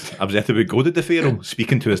across, Abzethabu goaded the Pharaoh,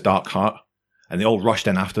 speaking to his dark heart, and they all rushed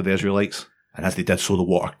in after the Israelites, and as they did so, the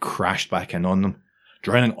water crashed back in on them,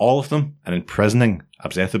 drowning all of them and imprisoning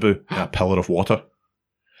Abzethabu in a pillar of water.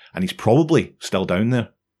 And he's probably still down there.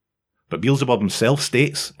 But Beelzebub himself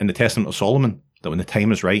states in the Testament of Solomon that when the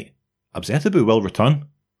time is right, Abzethabu will return.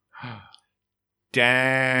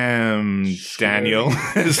 Damn, Daniel.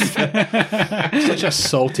 Such a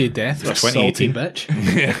salty death. A salty 2018. bitch.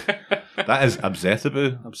 Yeah. That is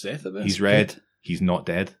Abzethabu. Abzethabu. He's red. He's not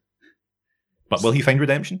dead. But will he find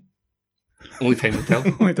redemption? Only time will tell.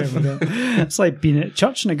 It's like being at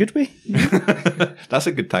church in a good way. That's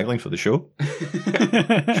a good tagline for the show.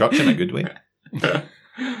 Church in a good way.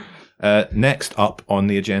 Next up on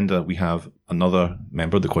the agenda, we have another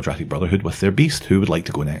member of the Quadratic Brotherhood with their beast. Who would like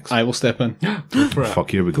to go next? I will step in. Go for it.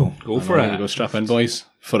 Fuck, here we go. Go for Here we go, it. strap in, boys,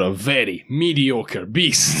 for a very mediocre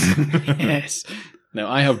beast. Yes. Now,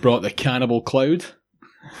 I have brought the Cannibal Cloud.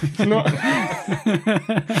 not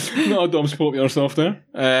a dumb sport yourself there,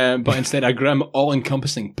 but instead a grim,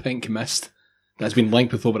 all-encompassing pink mist that has been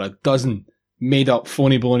linked with over a dozen made-up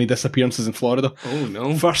phony baloney disappearances in Florida. Oh,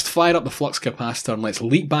 no. First, fire up the flux capacitor and let's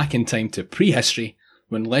leap back in time to prehistory,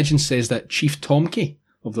 when legend says that Chief Tomke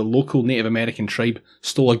of the local Native American tribe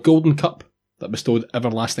stole a golden cup that bestowed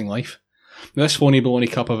everlasting life. Now, this phony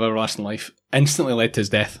baloney cup of everlasting life instantly led to his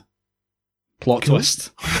death. Plot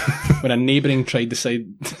twist. When a neighbouring tribe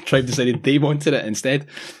decided they wanted it instead.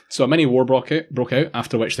 So a mini war broke out,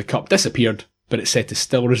 after which the cup disappeared, but it's said to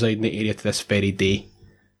still reside in the area to this very day.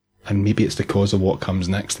 And maybe it's the cause of what comes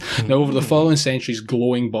next. Now, over the following centuries,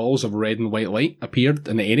 glowing balls of red and white light appeared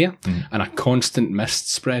in the area, and a constant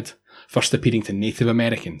mist spread, first appearing to Native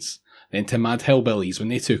Americans, then to mad hillbillies when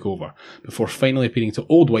they took over, before finally appearing to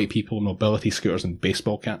old white people in mobility scooters and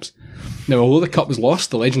baseball caps. Now, although the cup was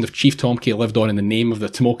lost, the legend of Chief Tomke lived on in the name of the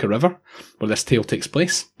Tomoka River, where this tale takes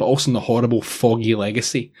place, but also in the horrible, foggy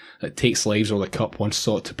legacy that takes lives where the cup once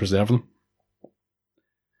sought to preserve them.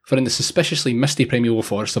 For in the suspiciously misty primeval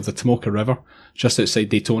forest of the Tomoka River, just outside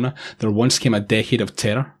Daytona, there once came a decade of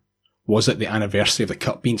terror. Was it the anniversary of the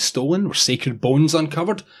cup being stolen? Were sacred bones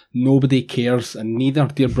uncovered? Nobody cares, and neither,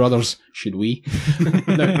 dear brothers, should we.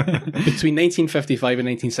 Now, between 1955 and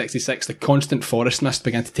 1966, the constant forest mist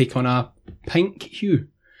began to take on a pink hue.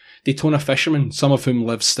 Daytona fishermen, some of whom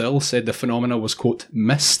live still, said the phenomena was, quote,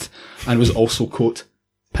 mist, and was also, quote,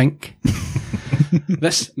 pink.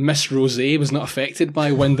 This Miss Rosé was not affected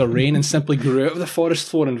by wind or rain and simply grew out of the forest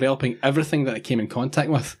floor, enveloping everything that it came in contact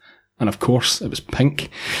with. And of course, it was pink.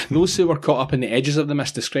 Those who were caught up in the edges of the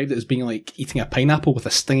mist described it as being like eating a pineapple with a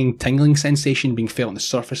stinging, tingling sensation being felt on the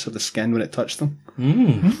surface of the skin when it touched them.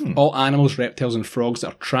 All animals, reptiles and frogs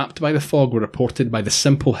that are trapped by the fog were reported by the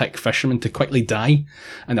simple hick fishermen to quickly die,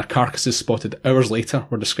 and their carcasses spotted hours later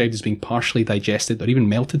were described as being partially digested or even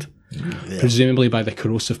melted, presumably by the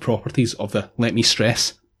corrosive properties of the, let me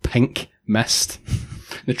stress, pink mist.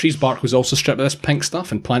 The tree's bark was also stripped of this pink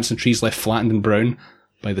stuff, and plants and trees left flattened and brown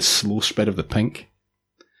by the slow spread of the pink.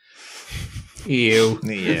 Ew.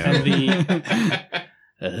 Yeah.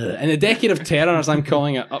 In the decade of terror, as I'm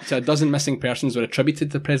calling it, up to a dozen missing persons were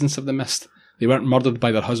attributed to the presence of the mist. They weren't murdered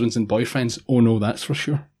by their husbands and boyfriends. Oh no, that's for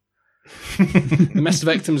sure. The mist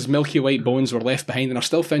victims' milky white bones were left behind and are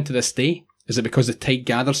still found to this day. Is it because the tide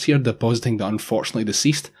gathers here, depositing the unfortunately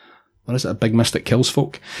deceased? Or is it a big mist that kills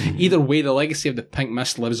folk? Either way, the legacy of the pink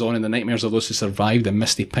mist lives on in the nightmares of those who survived the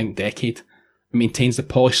misty pink decade. It maintains the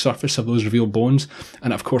polished surface of those revealed bones,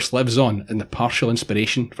 and of course lives on in the partial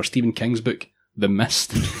inspiration for Stephen King's book, The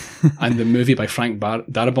Mist, and the movie by Frank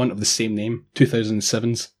Darabont of the same name,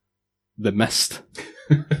 2007's The Mist.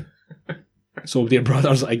 So, dear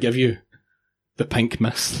brothers, I give you the pink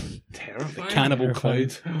mist, Terrifying. the cannibal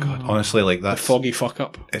cloud, God, honestly, like the that. foggy fuck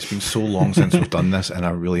up. It's been so long since we've done this, and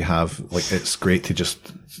I really have. Like, it's great to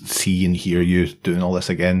just see and hear you doing all this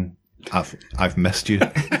again. I've missed you.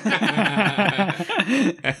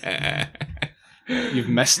 You've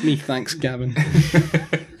missed me, thanks, Gavin.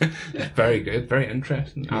 Very good, very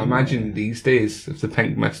interesting. I imagine these days, if the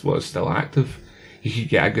pink mist was still active, you could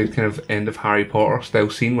get a good kind of end of Harry Potter style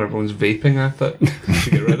scene where everyone's vaping at it to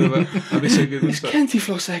get rid of it. That'd be so good and stuff. Can't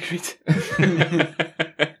flow sacred.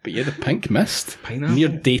 But yeah, the pink mist Pineapple. near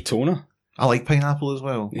Daytona. I like pineapple as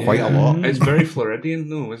well, quite a lot. It's very Floridian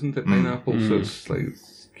though, isn't it? Pineapple, so it's like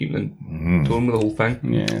keeping in tone with the whole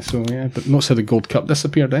thing. Yeah, so yeah, but notice how the gold cup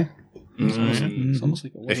disappeared, eh? It's almost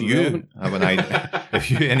like it If wasn't you relevant. have an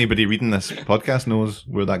idea, anybody reading this podcast knows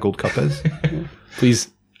where that gold cup is,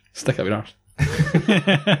 Please stick up your arse.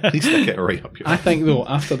 please stick it right up your. I think though,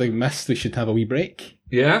 after the mist, we should have a wee break.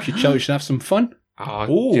 Yeah. We should chill. We should have some fun.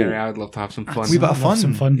 Oh, Jerry, I'd love to have some fun. wee bit of fun.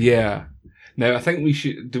 Some fun. Yeah. Now, I think we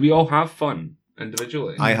should. Do we all have fun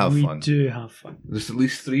individually? I have we fun. do have fun. There's at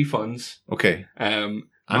least 3 funs. Okay,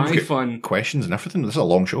 My we've got fun. questions and everything. This is a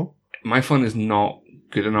long show. My fun is not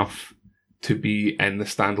good enough to be in the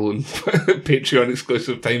standalone Patreon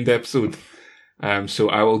exclusive timed episode. So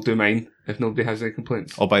I will do mine if nobody has any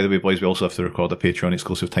complaints. Oh, by the way, boys, we also have to record a Patreon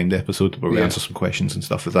exclusive timed episode where we Yeah. answer some questions and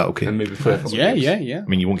stuff. Is that okay? And maybe play a couple Yeah, games. yeah. I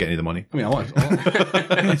mean, you won't get any of the money. I mean, I want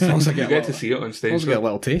as long as I You get, get to see it on stage. a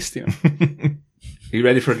little taste, you know. Are you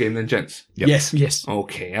ready for a game then, gents? Yep. Yes. Yes.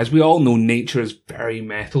 Okay, as we all know, nature is very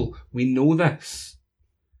metal. We know this.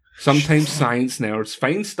 Sometimes science nerds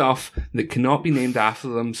find stuff that cannot be named after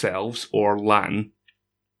themselves or Latin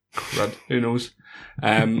Crud. Who knows?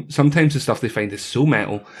 Sometimes the stuff they find is so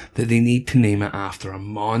metal that they need to name it after a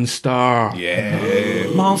monster.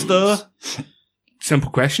 Yeah. Monster.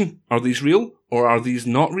 Simple question. Are these real or are these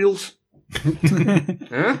not reals?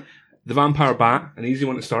 Huh? The vampire bat, an easy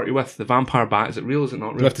one to start you with. The vampire bat, is it real? Is it not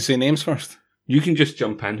Do we real? have to say names first? You can just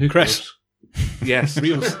jump in. Who Chris. cares? Yes.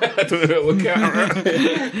 Reals. I don't know how to look at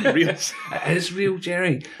her. Reals. It is real,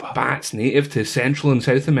 Jerry. Bats native to Central and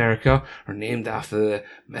South America are named after the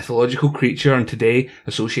mythological creature, and today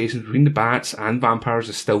associations between the bats and vampires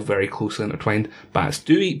is still very closely intertwined. Bats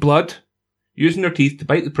do eat blood, using their teeth to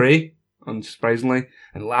bite the prey, unsurprisingly,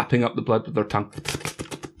 and lapping up the blood with their tongue.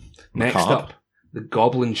 Next Macabre. up, the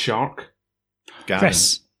goblin shark. Gavin.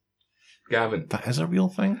 Chris. Gavin. That is a real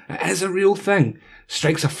thing? It is a real thing.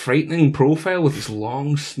 Strikes a frightening profile with its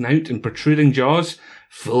long snout and protruding jaws,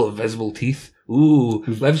 full of visible teeth. Ooh,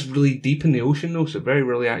 lives really deep in the ocean though, so it very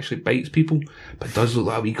rarely actually bites people, but does look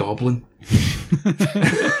like a wee goblin.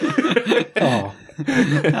 Oh.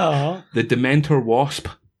 Oh, The Dementor wasp.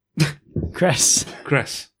 Chris.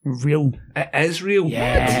 Chris. Real. It is real.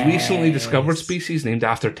 Yes. A recently discovered species named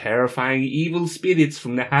after terrifying evil spirits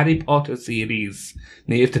from the Harry Potter series.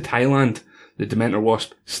 Native to Thailand, the Dementor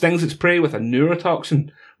wasp stings its prey with a neurotoxin,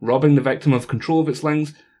 robbing the victim of control of its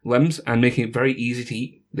limbs and making it very easy to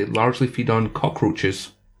eat. They largely feed on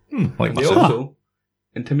cockroaches. Like And they myself. also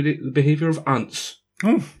intimidate the behaviour of ants.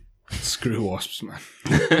 Screw wasps, man.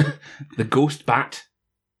 The ghost bat.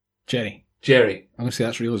 Jerry. Jerry. I'm going to say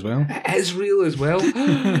that's real as well. It is real as well.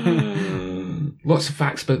 Lots of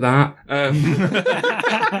facts about that.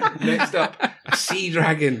 Next up, a sea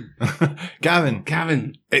dragon. Gavin.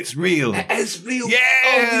 Gavin. It's real. It is real. Yeah!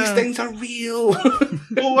 All these things are real.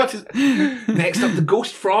 Oh, what is... Next up, the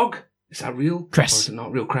ghost frog. Is that real? Chris. Or is it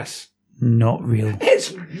not real, Chris? Not real.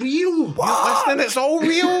 It's real. Listen, it's all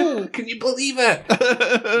real. Can you believe it?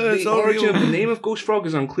 It's The all origin real. of the name of ghost frog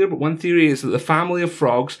is unclear, but one theory is that the family of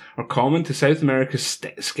frogs are common to South America's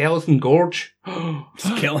Skeleton Gorge.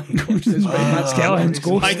 Skeleton ghost is right. Skeleton's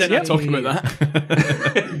ghost. I didn't talk about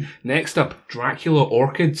that. Next up, Dracula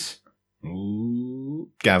orchids.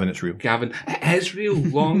 Gavin, it's real. Gavin, it is real.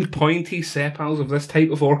 Long, pointy sepals of this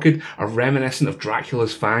type of orchid are reminiscent of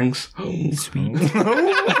Dracula's fangs. Sweet.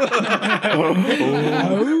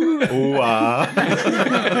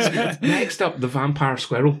 Next up, the vampire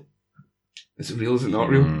squirrel. Is it real? Is it not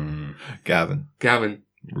real? Gavin, Gavin,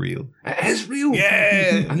 real. it is real.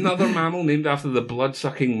 Yeah. Another mammal named after the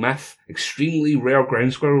blood-sucking myth. Extremely rare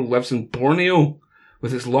ground squirrel lives in Borneo.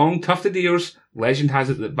 With its long tufted ears, legend has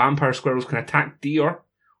it that vampire squirrels can attack deer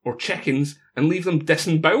or chickens and leave them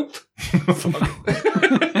disemboweled.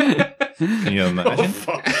 Can you imagine?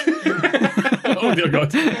 Oh, dear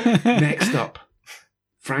God. Next up,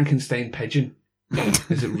 Frankenstein pigeon.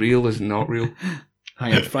 Is it real? Is it not real?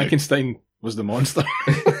 Hang on, Frankenstein was the monster.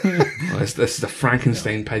 Well, this is the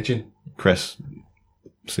Frankenstein pigeon. Chris,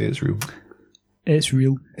 say it's real. It's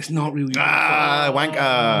real. It's not real.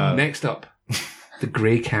 Wanker. Next up, the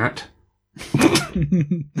grey cat.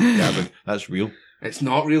 Gavin, that's real. It's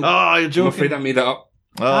not real. Oh, you're I'm joking. afraid I made it up.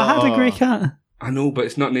 I had a grey cat. I know, but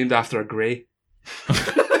it's not named after a grey.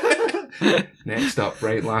 Next up,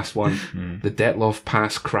 right, last one. The Detloff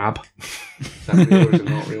Pass crab. Is that real or is it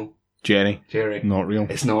not real? Jerry. Jerry. Not real.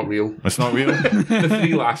 It's not real. It's not real. The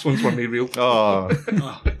three last ones weren't real. Oh,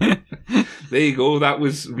 There you go. That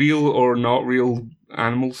was real or not real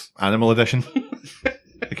animals. Animal Edition.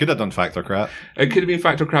 They could have done Factor Crap. It could have been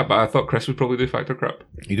Factor Crap, but I thought Chris would probably do Factor Crap.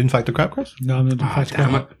 You doing Factor Crap, Chris? No, I'm not doing Ah, Factor damn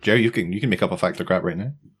Crap. it. Jerry, you can make up a Factor Crap right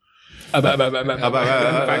now. Factor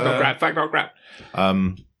Crap, Factor Crap.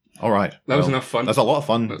 All right. That was Well, enough fun. That's a lot of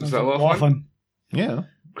fun. Was that a lot A lot of fun? Yeah.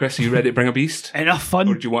 Chris, are you ready to bring a beast? Enough fun.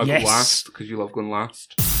 Or do you want to yes. go last? Because you love going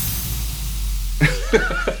last.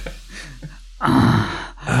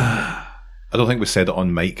 I don't think we said it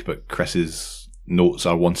on mic, but Chris's notes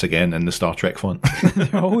are once again in the Star Trek font.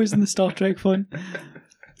 They're always in the Star Trek font.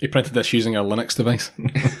 He printed this using a Linux device.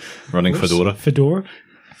 Running Fedora. Fedora.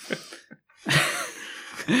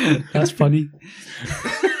 That's funny.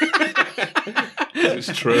 It's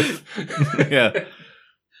truth. Yeah.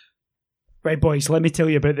 Right, boys, let me tell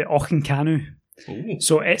you about the Ochincanu. Ooh.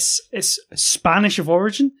 So it's Spanish of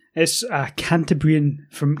origin. It's Cantabrian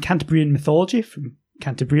from Cantabrian mythology from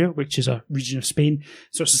Cantabria, which is a region of Spain.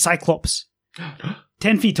 So it's a cyclops,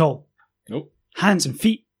 10 feet tall. Nope. Hands and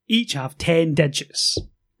feet each have 10 digits.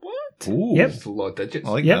 Ooh. Yep. That's a lot of digits.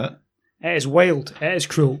 I like Yep. that. It is wild. It is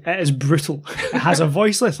cruel. It is brutal. It has a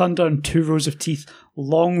voice like thunder and 2 rows of teeth,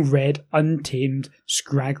 long red, untamed,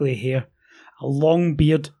 scraggly hair, a long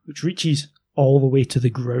beard which reaches all the way to the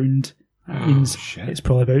ground. That means shit. it's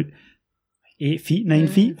probably about 8 feet, 9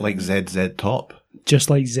 feet, Like ZZ Top. just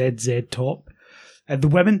like ZZ Top. The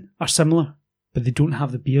women are similar, but they don't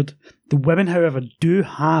have the beard. The women, however, do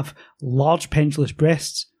have large pendulous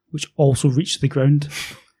breasts, which also reach the ground.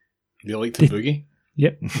 They like to boogie.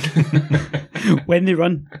 Yep. When they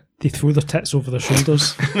run, they throw their tits over their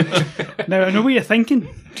shoulders. Now, I know what you're thinking.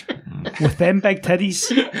 With them big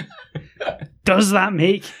titties, does that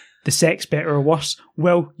make the sex better or worse?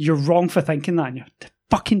 Well, you're wrong for thinking that, and you're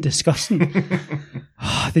fucking disgusting.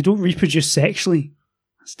 They don't reproduce sexually.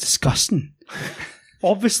 That's disgusting.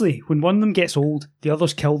 Obviously, when one of them gets old, the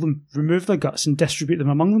others kill them, remove their guts and distribute them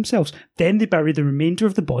among themselves. Then they bury the remainder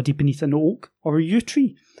of the body beneath an oak or a yew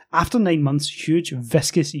tree. After 9 months, huge,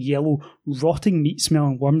 viscous, yellow, rotting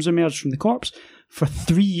meat-smelling worms emerge from the corpse. For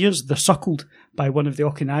 3 years, they're suckled by one of the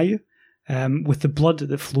Okinayu, with the blood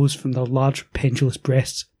that flows from their large, pendulous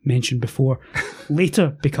breasts, mentioned before,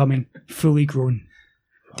 later becoming fully grown.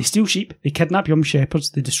 They steal sheep, they kidnap young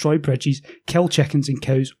shepherds, they destroy bridges, kill chickens and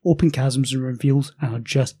cows, open chasms and reveals, and are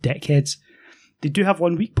just dickheads. They do have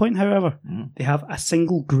one weak point, however. They have a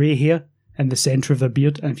single grey hair in the centre of their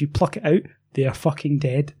beard, and if you pluck it out, they are fucking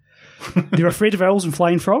dead. They're afraid of owls and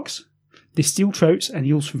flying frogs. They steal trouts and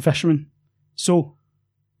eels from fishermen. So,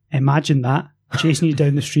 imagine that, chasing you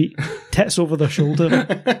down the street, tits over their shoulder,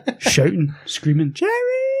 shouting, screaming, Jerry!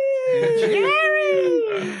 Jerry!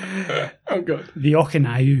 Oh, God. The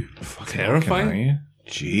Okinayu. Terrifying. Can you?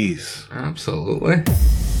 Jeez. Absolutely.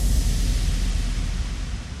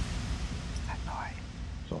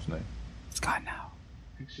 Soft now. It's gone now.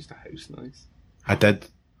 It's just a house noise. I did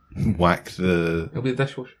whack the... It'll be a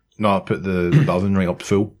dishwasher. No, I put the oven right up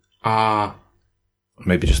full. Ah,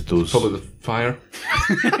 Maybe just those... probably the fire.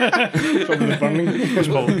 Probably the burning.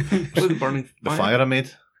 Probably the burning the fire. fire I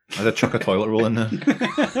made. I did chuck a toilet roll in there.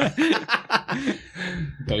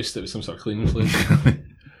 Doused it with some sort of cleaning fluid.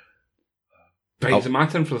 Right, is it my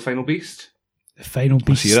turn for the final beast? The final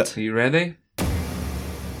beast. hear it. Are you ready?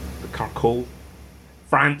 The Carcole.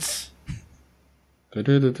 France. Yes,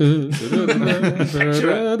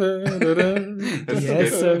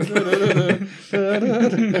 sir.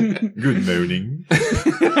 Good morning.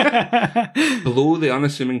 Below the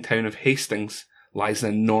unassuming town of Hastings lies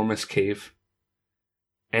an enormous cave.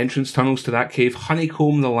 Entrance tunnels to that cave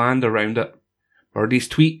honeycomb the land around it. Birdies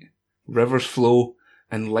tweet, rivers flow,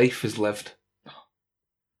 and life is lived.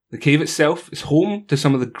 The cave itself is home to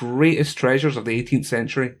some of the greatest treasures of the 18th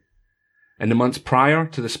century. In the months prior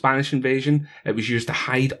to the Spanish invasion, it was used to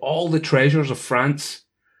hide all the treasures of France,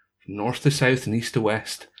 from north to south and east to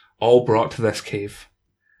west, all brought to this cave.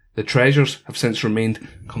 The treasures have since remained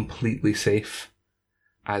completely safe,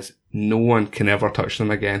 as no one can ever touch them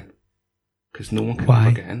again. Because no one can Why?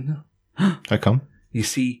 ever get in there. How come? You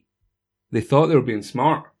see, they thought they were being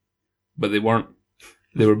smart, but they weren't.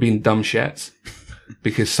 They were being dumb shits.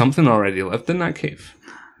 Because something already lived in that cave.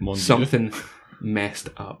 Mon Dieu. Something messed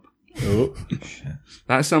up. Oh.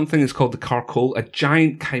 That something is called the Carcole, a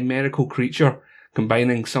giant chimerical creature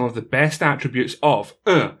combining some of the best attributes of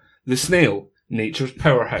the snail, nature's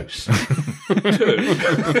powerhouse. 2,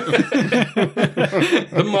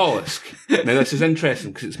 the mollusk. Now this is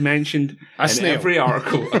interesting because it's mentioned in snail. every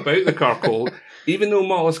article about the Carcole. Even though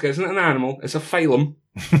mollusk isn't an animal, it's a phylum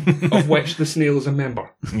of which the snail is a member.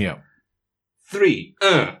 Yeah. 3,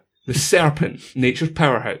 the serpent, nature's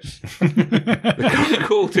powerhouse. The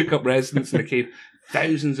Carcole took up residence in the cave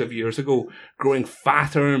thousands of years ago, growing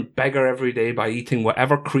fatter and bigger every day by eating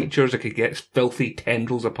whatever creatures it could get its filthy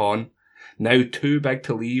tendrils upon. Now too big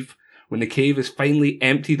to leave, when the cave is finally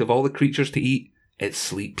emptied of all the creatures to eat, it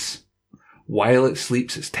sleeps. While it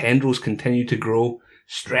sleeps, its tendrils continue to grow,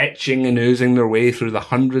 stretching and oozing their way through the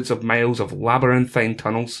hundreds of miles of labyrinthine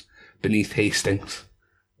tunnels beneath Hastings.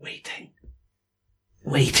 Waiting.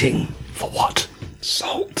 For what?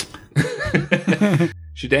 Salt.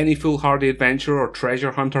 Should any foolhardy adventurer or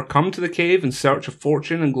treasure hunter come to the cave in search of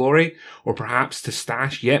fortune and glory, or perhaps to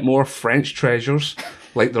stash yet more French treasures,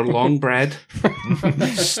 like their long bread,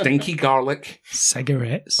 stinky garlic,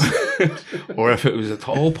 Cigarettes. or if it was at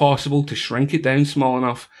all possible to shrink it down small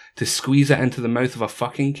enough to squeeze it into the mouth of a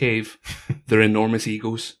fucking cave, their enormous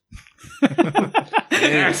egos.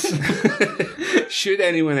 Yes. Should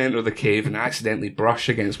anyone enter the cave and accidentally brush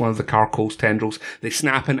against one of the Carcole's tendrils, they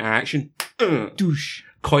snap into action, Douche.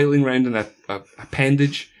 coiling round an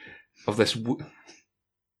appendage of this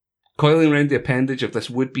coiling round the appendage of this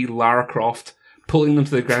would-be Lara Croft, pulling them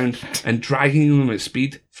to the ground and dragging them at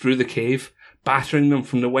speed through the cave, battering them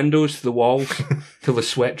from the windows to the walls till the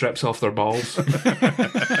sweat drips off their balls.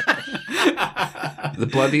 The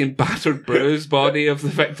bloody and battered bruised body of the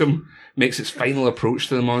victim makes its final approach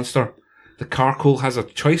to the monster. The charcoal has a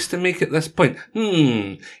choice to make at this point.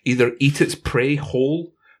 Either eat its prey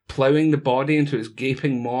whole, ploughing the body into its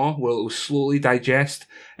gaping maw where it will slowly digest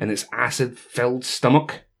in its acid-filled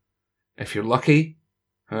stomach. If you're lucky,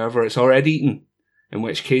 however, it's already eaten, in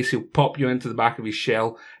which case he'll pop you into the back of his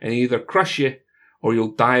shell and either crush you or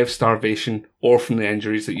you'll die of starvation or from the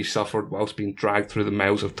injuries that you suffered whilst being dragged through the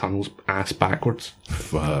miles of tunnels ass backwards.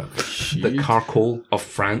 Fuck. The charcoal of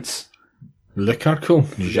France. Le Carcoal.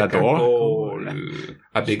 J'adore. Charcoal.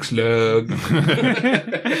 A big slug.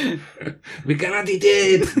 We cannot eat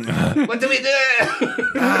it. What do we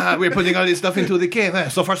do? We're putting all this stuff into the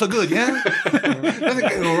cave. So far, so good, yeah? Nothing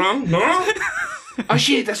can go wrong. No? Oh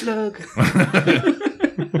shit, a slug.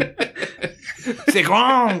 C'est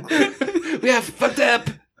grand. We have fucked up.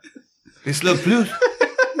 It's le plus.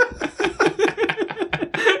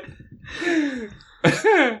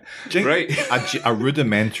 Right. A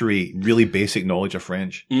rudimentary, really basic knowledge of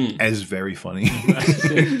French is very funny.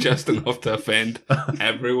 Just enough to offend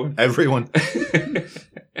everyone. Everyone.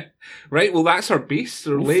 Right, well, that's our beasts.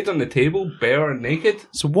 They're laid on the table, bare and naked.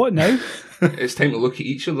 So what now? It's time to look at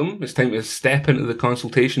each of them. It's time to step into the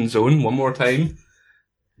consultation zone one more time.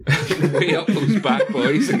 Weigh up those bad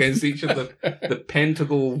boys against each of the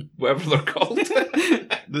pentacle, whatever they're called.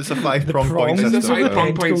 There's a 5-prong point prongs system. It's a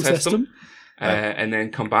 5-prong point Pentacle system. And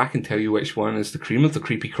then come back and tell you which one is the cream of the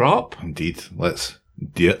creepy crop. Indeed. Let's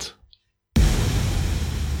do it.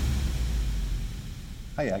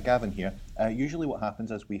 Hiya, Gavin here. Usually what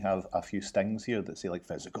happens is we have a few stings here that say like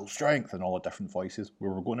physical strength and all the different voices. We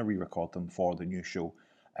were going to re-record them for the new show.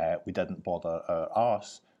 We didn't bother our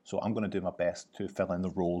arse, so I'm going to do my best to fill in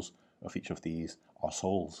the roles of each of these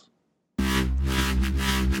arseholes.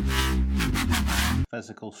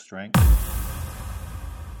 Physical strength.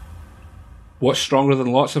 What's stronger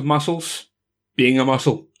than lots of muscles? Being a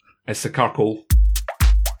muscle. It's the charcoal.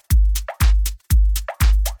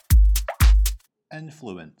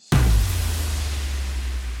 Influence.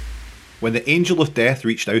 When the angel of death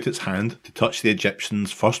reached out its hand to touch the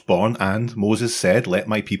Egyptians' firstborn and Moses said, "Let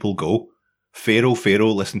my people go." Pharaoh,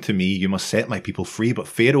 Pharaoh, listen to me, you must set my people free. But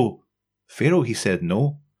Pharaoh, he said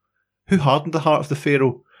no. Who hardened the heart of the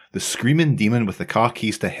Pharaoh? The screaming demon with the car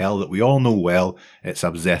keys to hell that we all know well. It's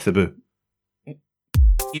Abzethebu.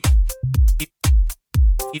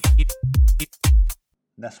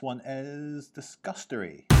 This one is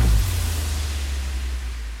disgustery.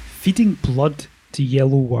 Feeding blood to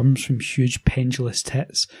yellow worms from huge pendulous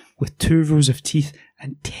tits with 2 rows of teeth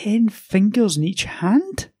and 10 fingers in each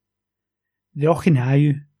hand? The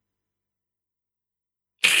Ochinayu.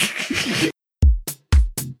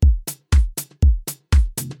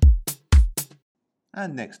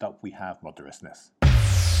 And next up we have murderousness.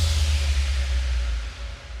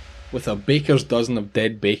 With a baker's dozen of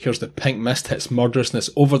dead bakers, the pink mist hits murderousness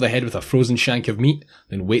over the head with a frozen shank of meat,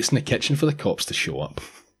 then waits in the kitchen for the cops to show up.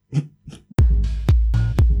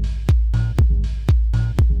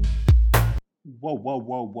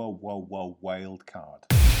 Whoa, wild card.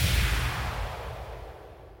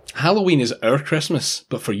 Halloween is our Christmas,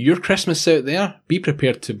 but for your Christmas out there, be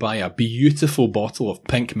prepared to buy a beautiful bottle of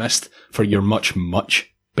pink mist for your much,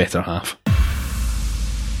 much better half.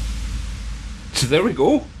 So there we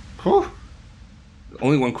go. Whew.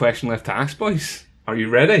 Only one question left to ask, boys. Are you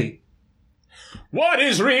ready? What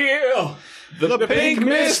is real? The pink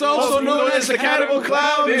mist, also known as the cannibal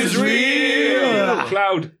cloud, is real!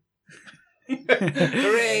 Cloud.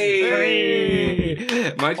 Hooray!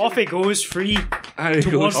 Hooray! Imagine- Off it goes, free There it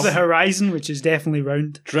towards goes. the horizon, which is definitely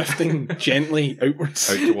round, Drifting gently outwards.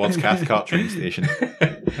 Out towards Cathcart train station.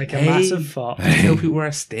 like a Hey. massive fart. Tell people where I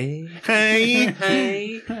stay. Hey!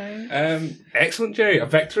 Hey. Excellent, Jerry. A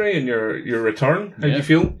victory in your return. How do you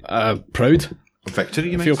feel? Proud.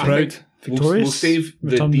 Victory, you I feel mean? proud. Victorious. We'll save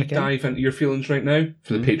the Return deep again. dive into your feelings right now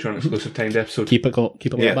for the Patreon exclusive timed episode. Keep it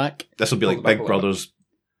Yeah. back. This will be like Hold it back Big a little Brother's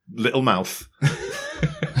little mouth.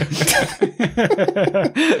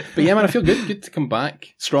 But yeah, man, I feel good. Good to come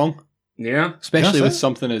back. Strong. Yeah. Especially That's with it.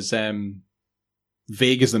 something as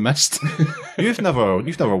vague as the mist. You've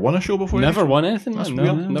never won a show before? Never won anything, man. That's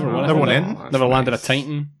No, weird. never won Never won anything. anything? Never landed a nice.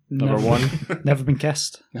 Titan. Never. Never won. Never been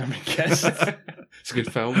kissed. Never been kissed. It's a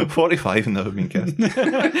good film. 45 and never been kissed.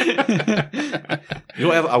 You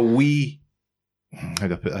don't have a wee... How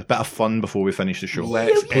do I put it? A bit of fun before we finish the show.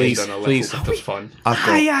 Let's Please, end on a little please. bit of fun.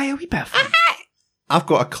 Aye, a wee bit of fun. I've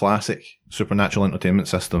got a classic Supernatural Entertainment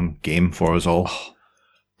System game for us all.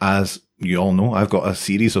 As you all know, I've got a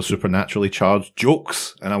series of supernaturally charged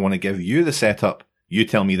jokes, and I want to give you the setup. You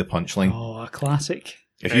tell me the punchline. Oh, a classic.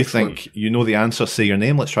 If you Excellent. think you know the answer, say your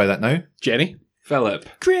name. Let's try that now. Jerry. Philip.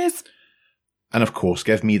 Chris. And of course,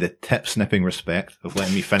 give me the tip-snipping respect of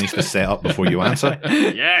letting me finish the setup before you answer.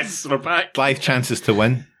 Yes, we're back. 5 chances to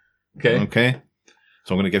win. Okay. Okay?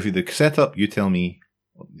 So I'm going to give you the setup. You tell me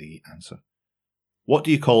the answer. What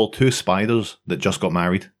do you call 2 spiders that just got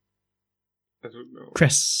married? I don't know.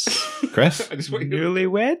 Chris. Chris? I just want you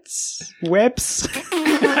Newlyweds? Webs?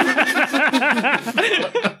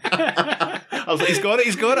 I was like, he's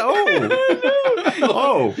got it.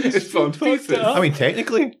 Oh. It's fun pieces. I mean,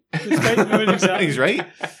 technically, he's right.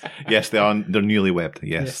 Yes, they're newly webbed.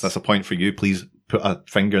 Yes, that's a point for you. Please put a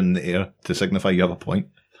finger in the air to signify you have a point.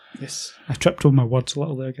 Yes. I tripped over my words a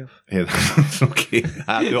little there, Gav. Yeah, that's okay.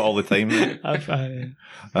 I do it all the time. Mate.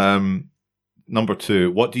 Number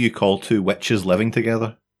 2. What do you call 2 witches living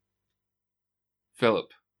together?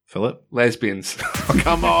 Philip. Lesbians. Oh,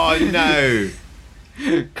 come on now.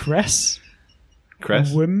 Chris?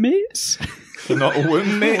 Roommates? Roommates? They're not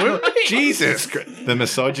roommates. Jesus Christ. The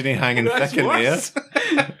misogyny hanging thick in the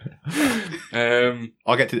air.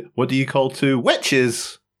 I'll get to... What do you call 2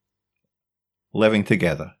 witches living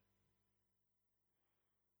together?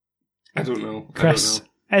 I don't know. Chris.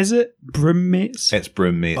 Is it broommates? It's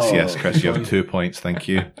broommates, yes, Chris. You have 2 points, thank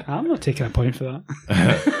you. I'm not taking a point for that.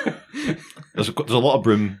 There's a lot of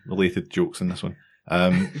broom-related jokes in this one.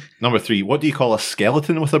 Number 3. What do you call a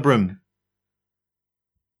skeleton with a broom?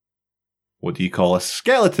 What do you call a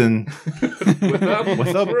skeleton with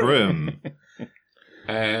a broom?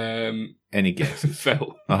 Any guesses?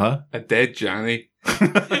 Phil. Uh-huh. A dead Janny.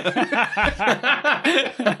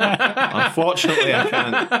 Unfortunately, I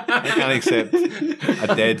can't accept a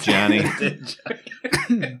dead Janny.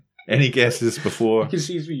 Any guesses before? You can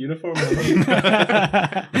see his uniform.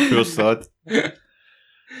 Poor sod.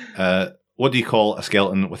 What do you call a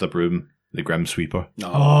skeleton with a broom? The Grim Sweeper.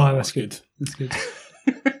 Oh, that's good. That's good.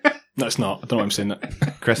 No, it's not. I don't know why I'm saying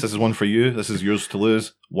that. Chris, this is one for you. This is yours to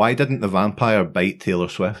lose. Why didn't the vampire bite Taylor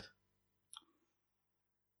Swift?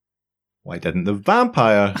 Why didn't the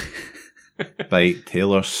vampire bite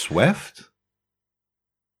Taylor Swift?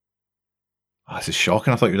 Oh, this is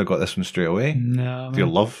shocking. I thought you'd have got this one straight away. No. With your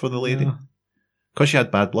love for the lady. No. Because she had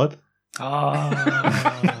bad blood. Oh.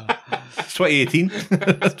 It's 2018.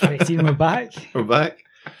 2018, we're back. We're back.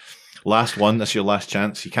 Last one. This is your last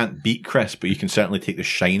chance. You can't beat Chris, but you can certainly take the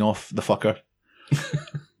shine off the fucker.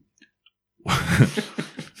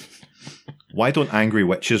 Why don't angry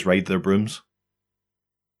witches ride their brooms?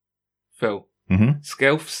 Phil. Mm-hmm.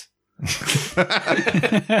 Skelfs.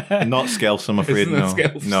 Not Skelfs, I'm afraid. Isn't that No.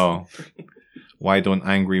 Skelfs? No. Why don't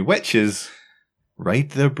angry witches ride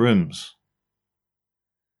their brooms?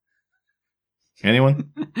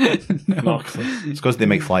 Anyone? No. It's because they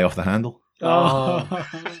make fly off the handle. Oh.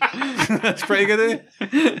 That's pretty good,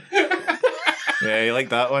 eh? Yeah, you like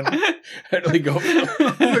that one? How do they go?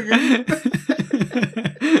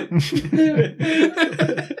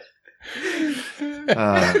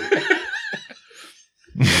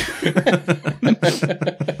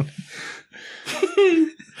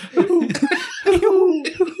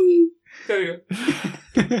 There you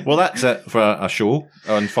go. Well, that's it for a show.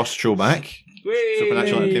 On first show back. Whee!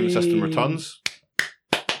 Supernatural Entertainment System returns.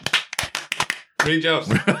 Rangers.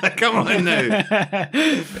 Come on now.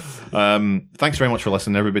 Thanks very much for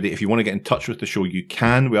listening, everybody. If you want to get in touch with the show, you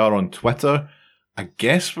can. We are on Twitter. I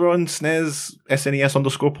guess we're on SNES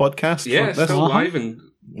 _podcast. Yeah, for this. still live and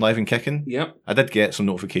Live and kicking. yep. I did get some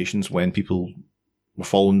notifications when people were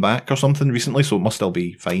falling back or something recently, so it must still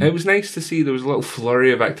be fine. It was nice to see there was a little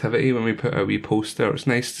flurry of activity when we put a wee post there. It's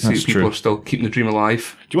nice to see That's people true. are still keeping the dream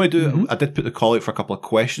alive. Do you want to do? I did put the call out for a couple of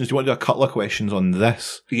questions. Do you want to do a couple of questions on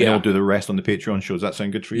this? And Yeah. then we'll do the rest on the Patreon show. Does that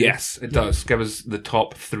sound good for you? Yes, it does. Give us the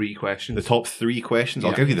top 3 questions. The top 3 questions.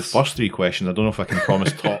 I'll Yeah. give you the first 3 questions. I don't know if I can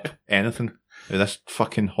promise top anything. This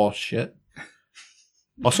fucking horse shit.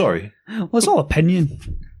 Oh, sorry. Well, it's all opinion.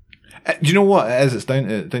 Do you know what it is? It's down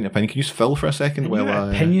to opinion. Can you just fill for a second?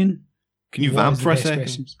 Opinion. Can you What vamp is the for a best second?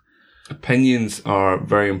 questions? Opinions are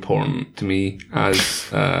very important to me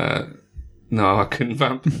as no, I couldn't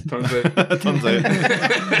vamp. Turns out. Turns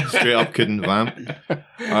out, straight up couldn't vamp.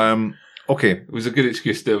 Okay. It was a good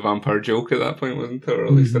excuse to do a vampire joke at that point, wasn't it? Or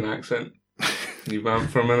at least an accent. You vamp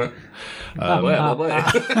for a minute.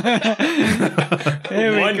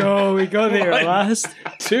 There we go. We got there at last.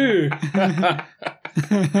 2. 3.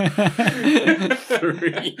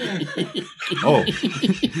 Oh,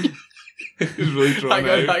 It was really drawn out.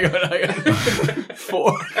 Hang on.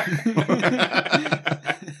 4.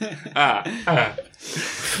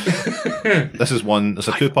 this is one. It's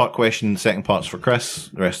a 2-part question. The second part's for Chris.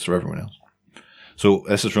 The rest is for everyone else. So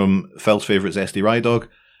this is from Phil's favourite Zesty Rydog.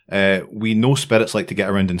 We know spirits like to get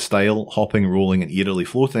around in style, hopping, rolling, and eerily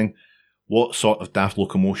floating. what sort of daft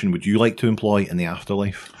locomotion would you like to employ in the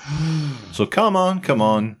afterlife? So come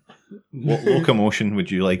on. What locomotion would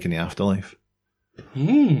you like in the afterlife?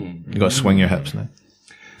 You got to swing your hips now.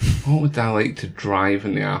 What would I like to drive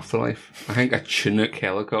in the afterlife? I think a Chinook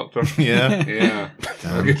helicopter. Yeah. Yeah.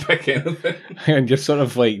 I could pick anything. And you're sort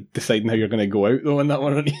of like deciding how you're going to go out though in that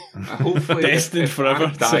one, aren't you? Hopefully, Destined if forever.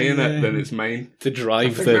 I die in it, then it's mine. To I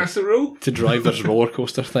drive think that's the rule. this roller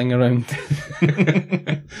coaster thing around.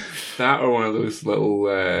 That or one of those little,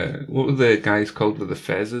 what were the guys called with the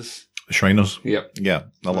fezzes? Shriners. Yep. Yeah.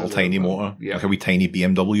 A little tiny motor. Yeah. Like a wee tiny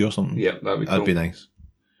BMW or something. Yep, that'd be cool. That'd be nice.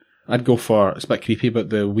 I'd go for, it's a bit creepy, but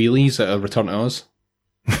the wheelies at a Return to Oz.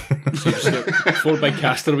 So you just get 4 big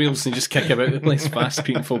caster wheels and you just kick about the place fast,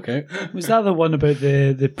 peeing folk out. Was that the one about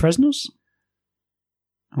the prisoners?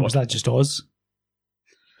 Or was that just Oz?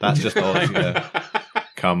 That's just Oz, yeah.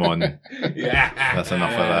 Come on. Yeah. That's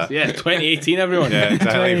enough of that. Yeah, 2018, everyone. Yeah,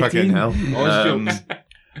 exactly. 2018. Fucking hell. Oz jokes.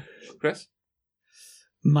 Chris?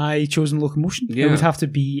 My chosen locomotion? Yeah. It would have to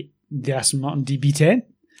be the Aston Martin DB10.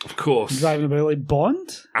 Of course. Driving about like Bond.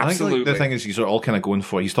 I think Absolutely. like, the thing is, you're all kind of going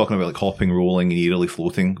for, he's talking about like hopping, rolling, and eerily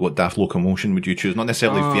floating. What daft locomotion would you choose? Not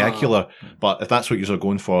necessarily vehicular, but if that's what you're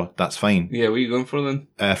going for, that's fine. Yeah, what are you going for then?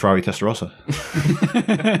 Ferrari Testarossa.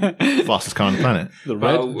 Fastest car on the planet. The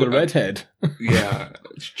redhead. Yeah.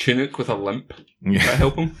 It's Chinook with a limp. Does Yeah. that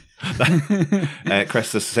help him?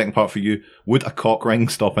 Chris, this is the second part for you. Would a cock ring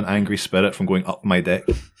stop an angry spirit from going up my dick?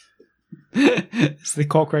 It's the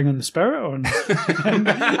cock ring on the spirit, or because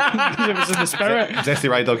if it's in the spirit, Zesty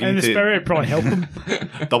Ride Dog, you in need the to spirit, it'd probably help him.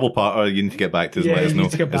 double parter, you need to get back to us and Yeah, let us you know.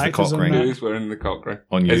 need to get Is the back to us cock on ring that. Who's wearing the cock ring?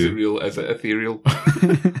 on Is you? it real? Is it ethereal?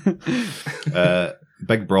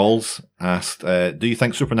 Big Brawls asked, do you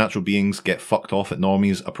think supernatural beings get fucked off at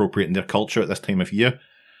normies appropriate in their culture at this time of year?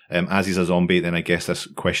 As he's a zombie, then I guess this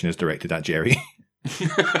question is directed at Jerry.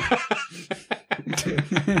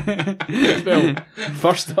 Well,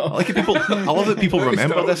 first I off, like it, people. I love that people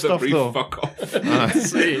remember this stuff though. Fuck off.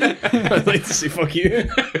 I'd like to say fuck you.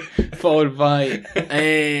 Followed by,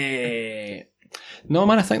 no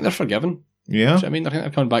man, I think they're forgiven. Yeah, I mean, I think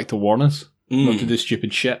they're coming back to warn us not to do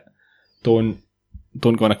stupid shit. Don't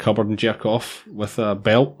go in a cupboard and jerk off with a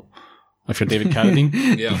belt if you're David Carradine.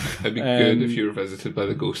 Yeah, it'd be good if you were visited by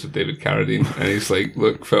the ghost of David Carradine and he's like,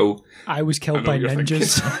 look, Phil, I was I killed know by what you're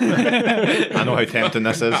ninjas. I know how tempting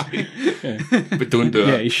this is. but don't do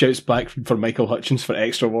Yeah, it. he shouts back for Michael Hutchins for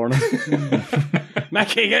extra warning.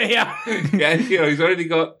 Mickey, get here! Yeah, you know, he's already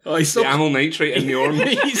got Oh, he's so the amyl nitrate in the arm.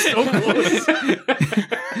 he's so close.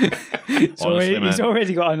 Honestly, He's man.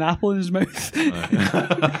 already got an apple in his mouth.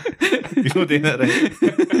 He's not doing it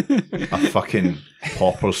right. A fucking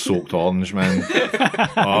popper-soaked orange, man.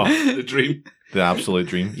 Oh, The dream. the absolute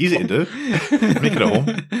dream. Easy to do. Make it at home.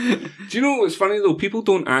 Do you know what's funny though? People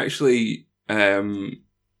don't actually,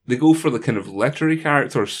 they go for the kind of literary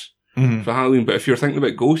characters Mhm. for Halloween, but if you're thinking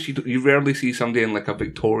about ghosts, you rarely see somebody in like a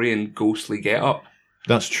Victorian ghostly get-up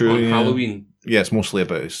That's true. on Yeah. Halloween. Yeah, it's mostly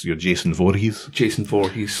about your Jason Voorhees. Jason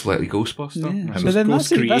Voorhees, slightly Ghostbuster. Yeah. Him So as then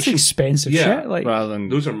ghost that's creation. expensive Yeah. shit. Like, Rather than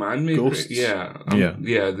Those are man-made. Ghosts. Yeah. Yeah.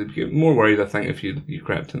 Yeah, they'd get more worried, I think, if you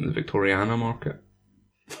crept into the Victoriana market.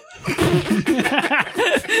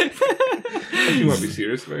 You might be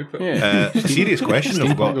serious about it. yeah. A serious question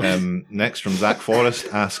I've got next from Zach Forrest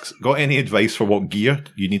asks, got any advice for what gear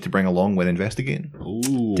you need to bring along when investigating?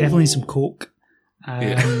 Ooh. definitely some coke.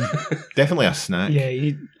 Yeah. Definitely a snack. Yeah, you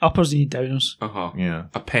need uppers, you need downers, Uh-huh. Yeah.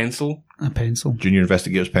 A pencil. a pencil. Junior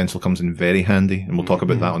Investigator's pencil comes in very handy, and we'll talk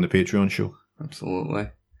about that on the Patreon show. Absolutely.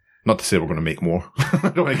 Not to say we're going to make more.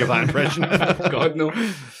 I don't want to give that impression. I'm God, no.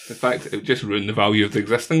 In fact, it would just ruin the value of the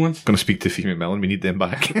existing ones. going to speak to Phoebe McMillan. We need them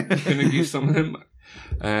back. Can I use some of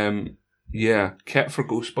them? Yeah, kit for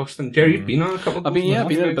ghost busting. Jerry, you've been on a couple of I've been- yeah, I've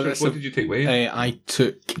been on a ghost bit busters. of What did you take away? I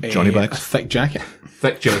took Johnny a bags. thick jacket.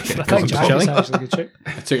 Thick jacket. I think Wasn't Jack's chilly? actually a good trick.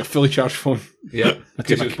 I took a fully charged phone. Yeah,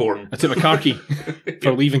 because my- it was born. I took my car key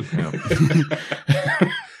for leaving. No,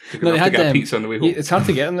 they had get them. pizza on the way home. It's hard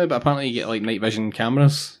to get them now, but apparently you get like night vision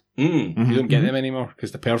cameras. Mm. You don't get them anymore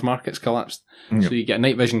because the Perth market's collapsed. Yep. So you get a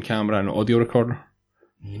night vision camera and an audio recorder.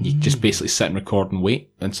 You just basically sit and record and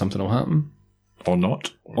wait, and something will happen. or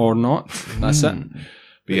not. Or not. That's it. But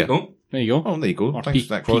There yeah. you go. There you go. Oh, there you go. Or Thanks,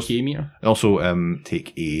 Zach Forrest. PK meter. And also,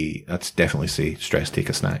 I'd definitely say stress, take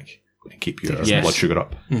a snack. And keep your Yes. blood sugar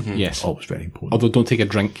up. Yes. Always very important. Although don't take a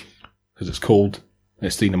drink because it's cold.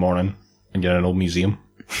 It's 3 a.m. and you're in an old museum.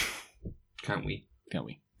 Can't we? Can't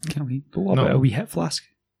we? Can't we? But what No. about a wee hit flask?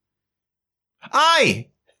 Aye!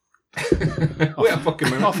 Wait a fucking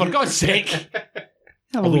minute. Oh, for God's sake! Have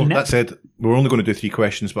a Although, wee nip. that said, we're only going to do 3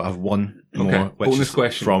 questions, but I have one more. Okay. Which Bonus is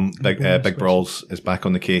question. from Big Bonus Brawls is back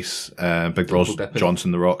on the case. Big Brawls, dipping.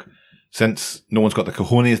 Johnson the Rock. Since no one's got the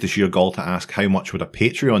cojones, the sheer gall to ask how much would a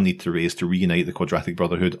Patreon need to raise to reunite the Quadratic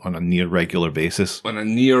Brotherhood on a near regular basis? On a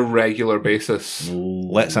near regular basis.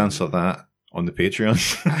 Let's answer that on the Patreon.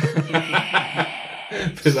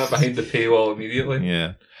 Put that behind the paywall immediately.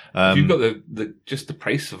 Yeah. If you've got the just the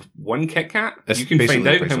price of one Kit Kat, It's you can basically find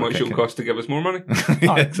the out price how of a much Kit it'll Kat. cost to give us more money.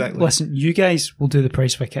 Yeah, exactly. Listen, you guys will do the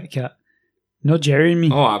price for Kit Kat. Not Jerry and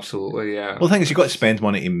me. Oh, absolutely, yeah. Well, the thing is, you've got to spend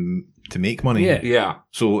money to make money. Yeah. Yeah.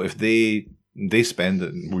 So if they spend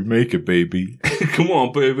it, we make it, baby. Come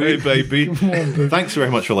on, baby. Hey, baby. Thanks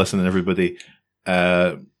very much for listening, everybody.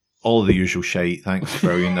 All the usual shite. Thanks,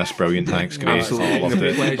 brilliant. That's brilliant. Thanks, great. Absolutely. Loved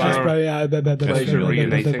it. Pleasure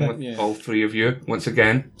reuniting with Yeah. all 3 of you once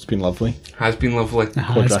again. It's been lovely. Has been lovely.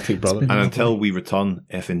 Quadratic Brother. And until we return,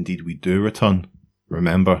 if indeed we do return,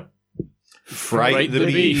 remember, fright the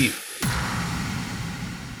beef.